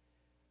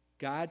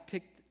 God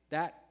picked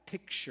that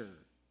picture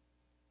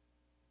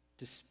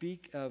to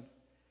speak of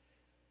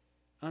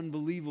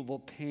unbelievable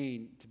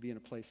pain to be in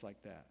a place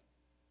like that.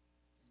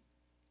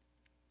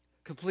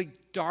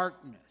 Complete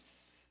darkness.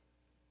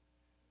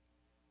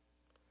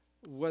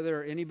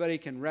 Whether anybody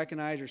can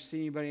recognize or see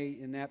anybody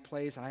in that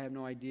place, I have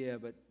no idea,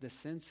 but the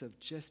sense of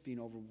just being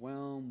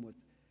overwhelmed with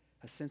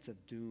a sense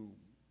of doom.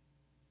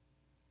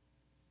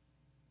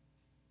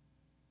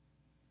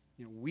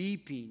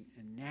 Weeping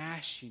and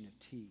gnashing of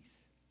teeth.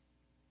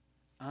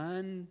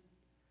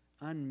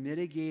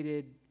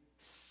 unmitigated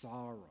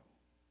sorrow.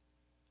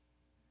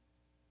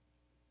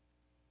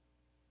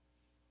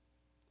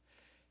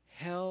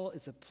 Hell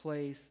is a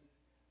place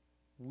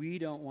we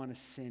don't want to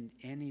send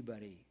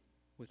anybody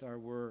with our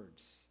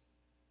words.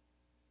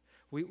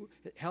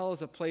 Hell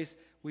is a place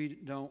we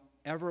don't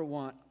ever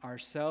want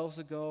ourselves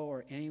to go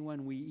or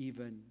anyone we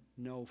even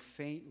know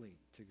faintly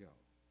to go.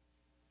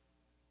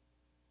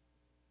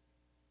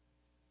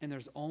 And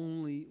there's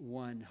only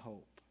one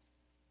hope.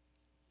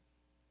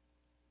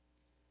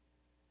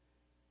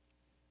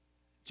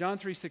 John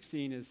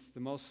 3:16 is the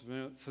most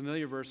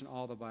familiar verse in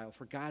all the Bible.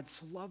 For God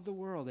so loved the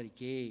world that he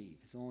gave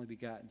his only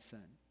begotten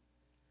Son,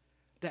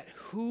 that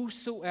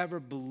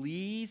whosoever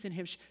believes in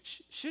him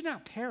should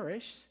not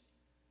perish,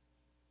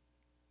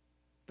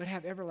 but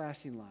have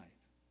everlasting life.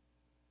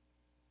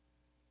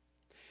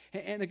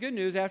 And the good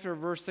news, after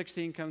verse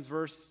 16 comes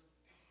verse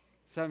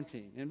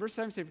 17. In verse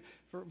 17,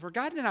 for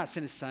God did not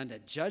send his Son to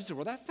judge the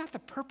world. That's not the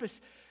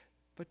purpose,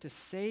 but to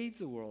save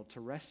the world,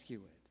 to rescue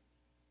it.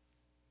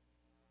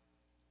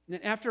 And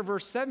then after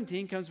verse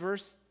 17 comes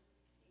verse,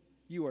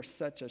 you are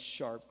such a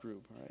sharp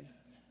group, right?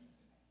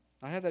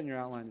 I have that in your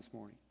outline this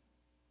morning.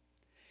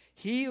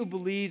 He who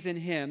believes in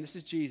him, this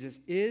is Jesus,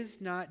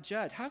 is not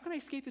judged. How can I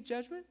escape the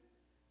judgment?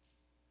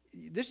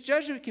 This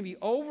judgment can be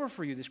over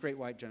for you, this great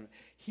white judgment.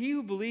 He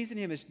who believes in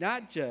him is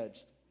not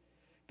judged,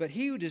 but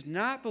he who does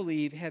not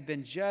believe have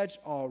been judged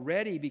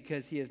already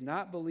because he has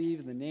not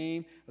believed in the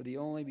name of the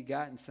only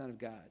begotten Son of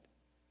God.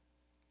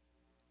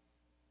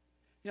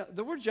 You know,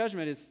 the word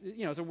judgment is,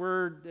 it's a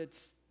word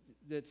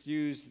that's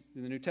used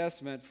in the New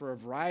Testament for a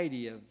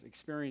variety of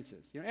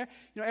experiences.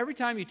 Every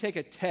time you take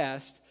a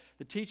test,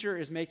 the teacher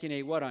is making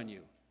a what on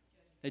you?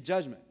 A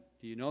judgment.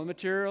 Do you know the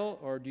material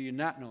or do you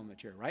not know the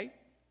material, right?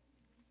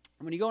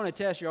 When you go on a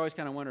test, you always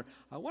kind of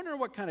I wonder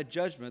what kind of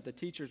judgment the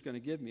teacher is going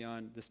to give me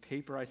on this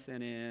paper I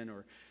sent in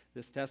or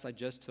this test I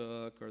just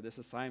took or this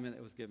assignment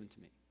that was given to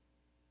me.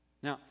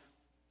 Now,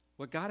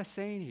 what God is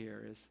saying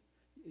here is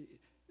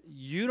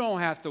you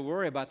don't have to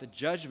worry about the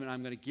judgment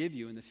I'm going to give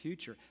you in the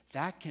future.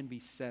 That can be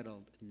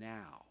settled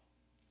now.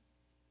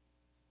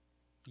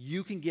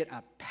 You can get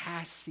a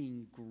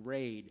passing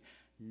grade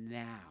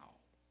now.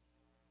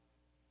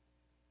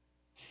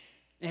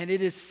 And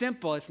it is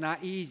simple, it's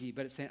not easy,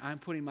 but it's saying, I'm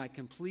putting my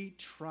complete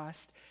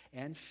trust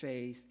and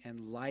faith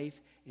and life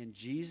in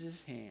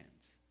Jesus' hands.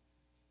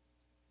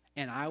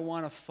 And I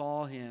want to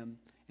follow him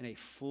in a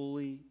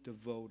fully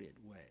devoted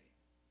way.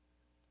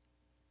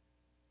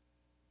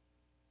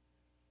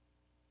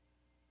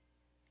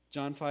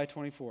 John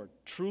 5:24,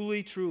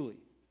 truly, truly.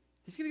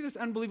 He's getting this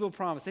unbelievable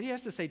promise. And he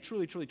has to say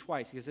truly, truly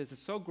twice. He says,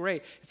 it's so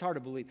great, it's hard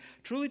to believe.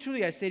 Truly,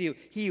 truly, I say to you,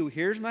 he who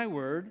hears my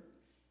word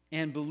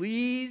and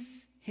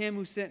believes him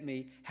who sent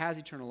me has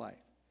eternal life.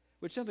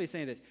 Which simply is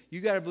saying this. You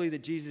got to believe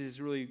that Jesus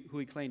is really who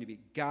he claimed to be,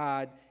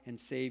 God and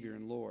Savior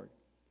and Lord.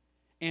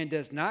 And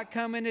does not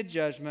come into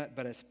judgment,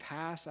 but has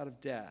passed out of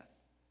death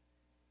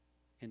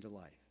into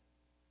life.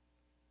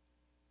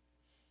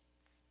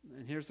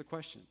 And here's the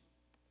question.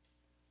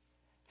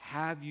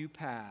 Have you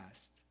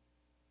passed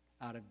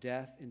out of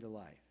death into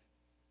life?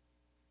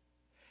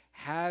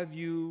 Have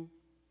you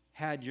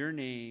had your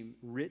name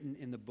written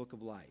in the book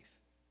of life?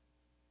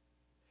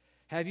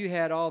 Have you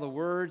had all the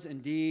words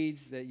and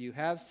deeds that you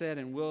have said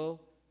and will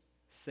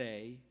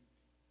say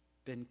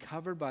been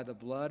covered by the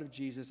blood of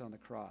Jesus on the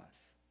cross?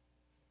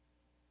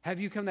 Have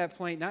you come to that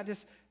point, not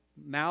just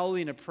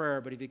mouthing a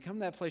prayer, but have you come to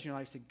that place in your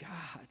life and say,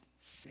 God,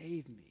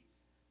 save me,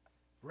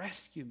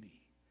 rescue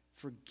me,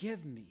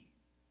 forgive me.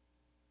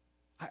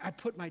 I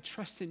put my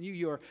trust in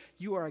you.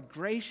 You are a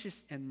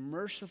gracious and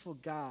merciful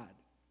God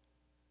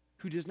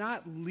who does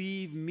not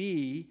leave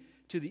me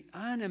to the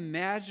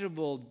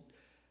unimaginable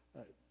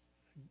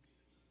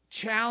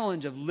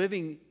challenge of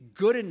living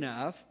good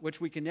enough, which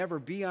we can never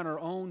be on our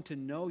own to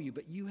know you,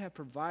 but you have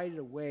provided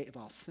a way if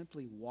I'll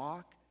simply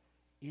walk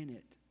in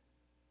it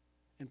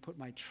and put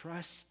my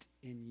trust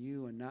in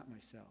you and not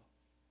myself.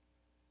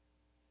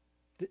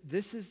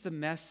 This is the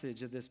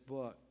message of this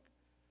book.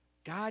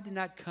 God did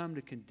not come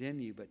to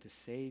condemn you, but to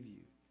save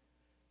you,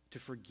 to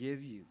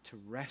forgive you, to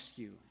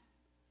rescue.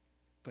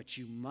 But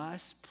you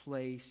must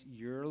place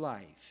your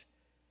life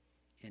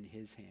in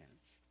his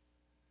hands.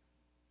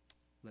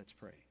 Let's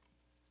pray.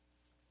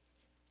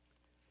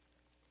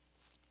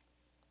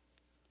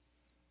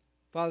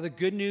 Father, the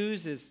good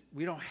news is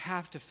we don't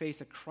have to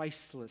face a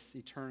Christless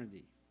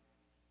eternity.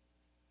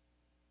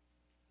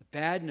 The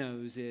bad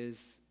news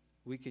is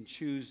we can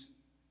choose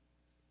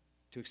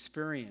to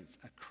experience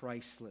a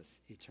Christless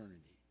eternity.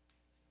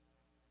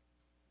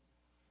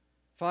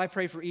 Father, I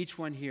pray for each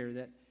one here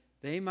that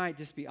they might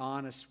just be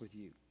honest with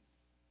you.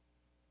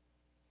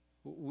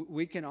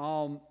 We can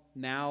all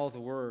mouth the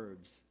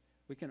words.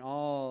 We can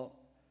all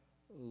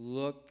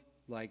look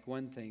like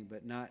one thing,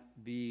 but not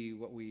be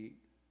what we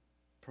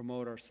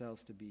promote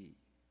ourselves to be.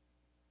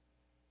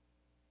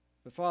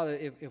 But Father,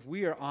 if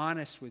we are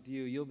honest with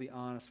you, you'll be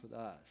honest with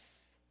us.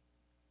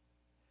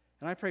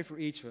 And I pray for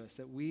each of us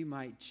that we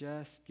might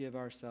just give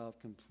ourselves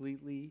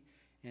completely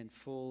and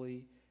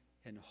fully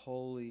and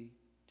wholly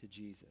to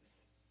Jesus.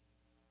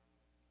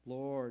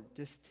 Lord,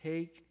 just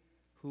take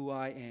who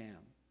I am.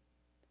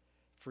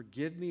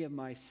 Forgive me of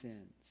my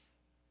sins.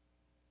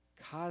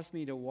 Cause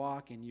me to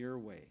walk in your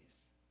ways.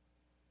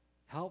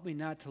 Help me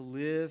not to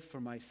live for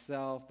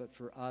myself, but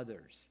for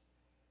others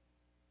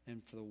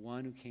and for the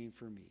one who came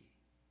for me.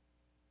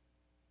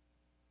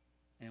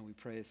 And we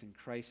pray this in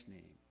Christ's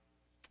name.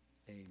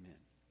 Amen.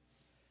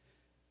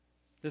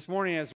 This morning, as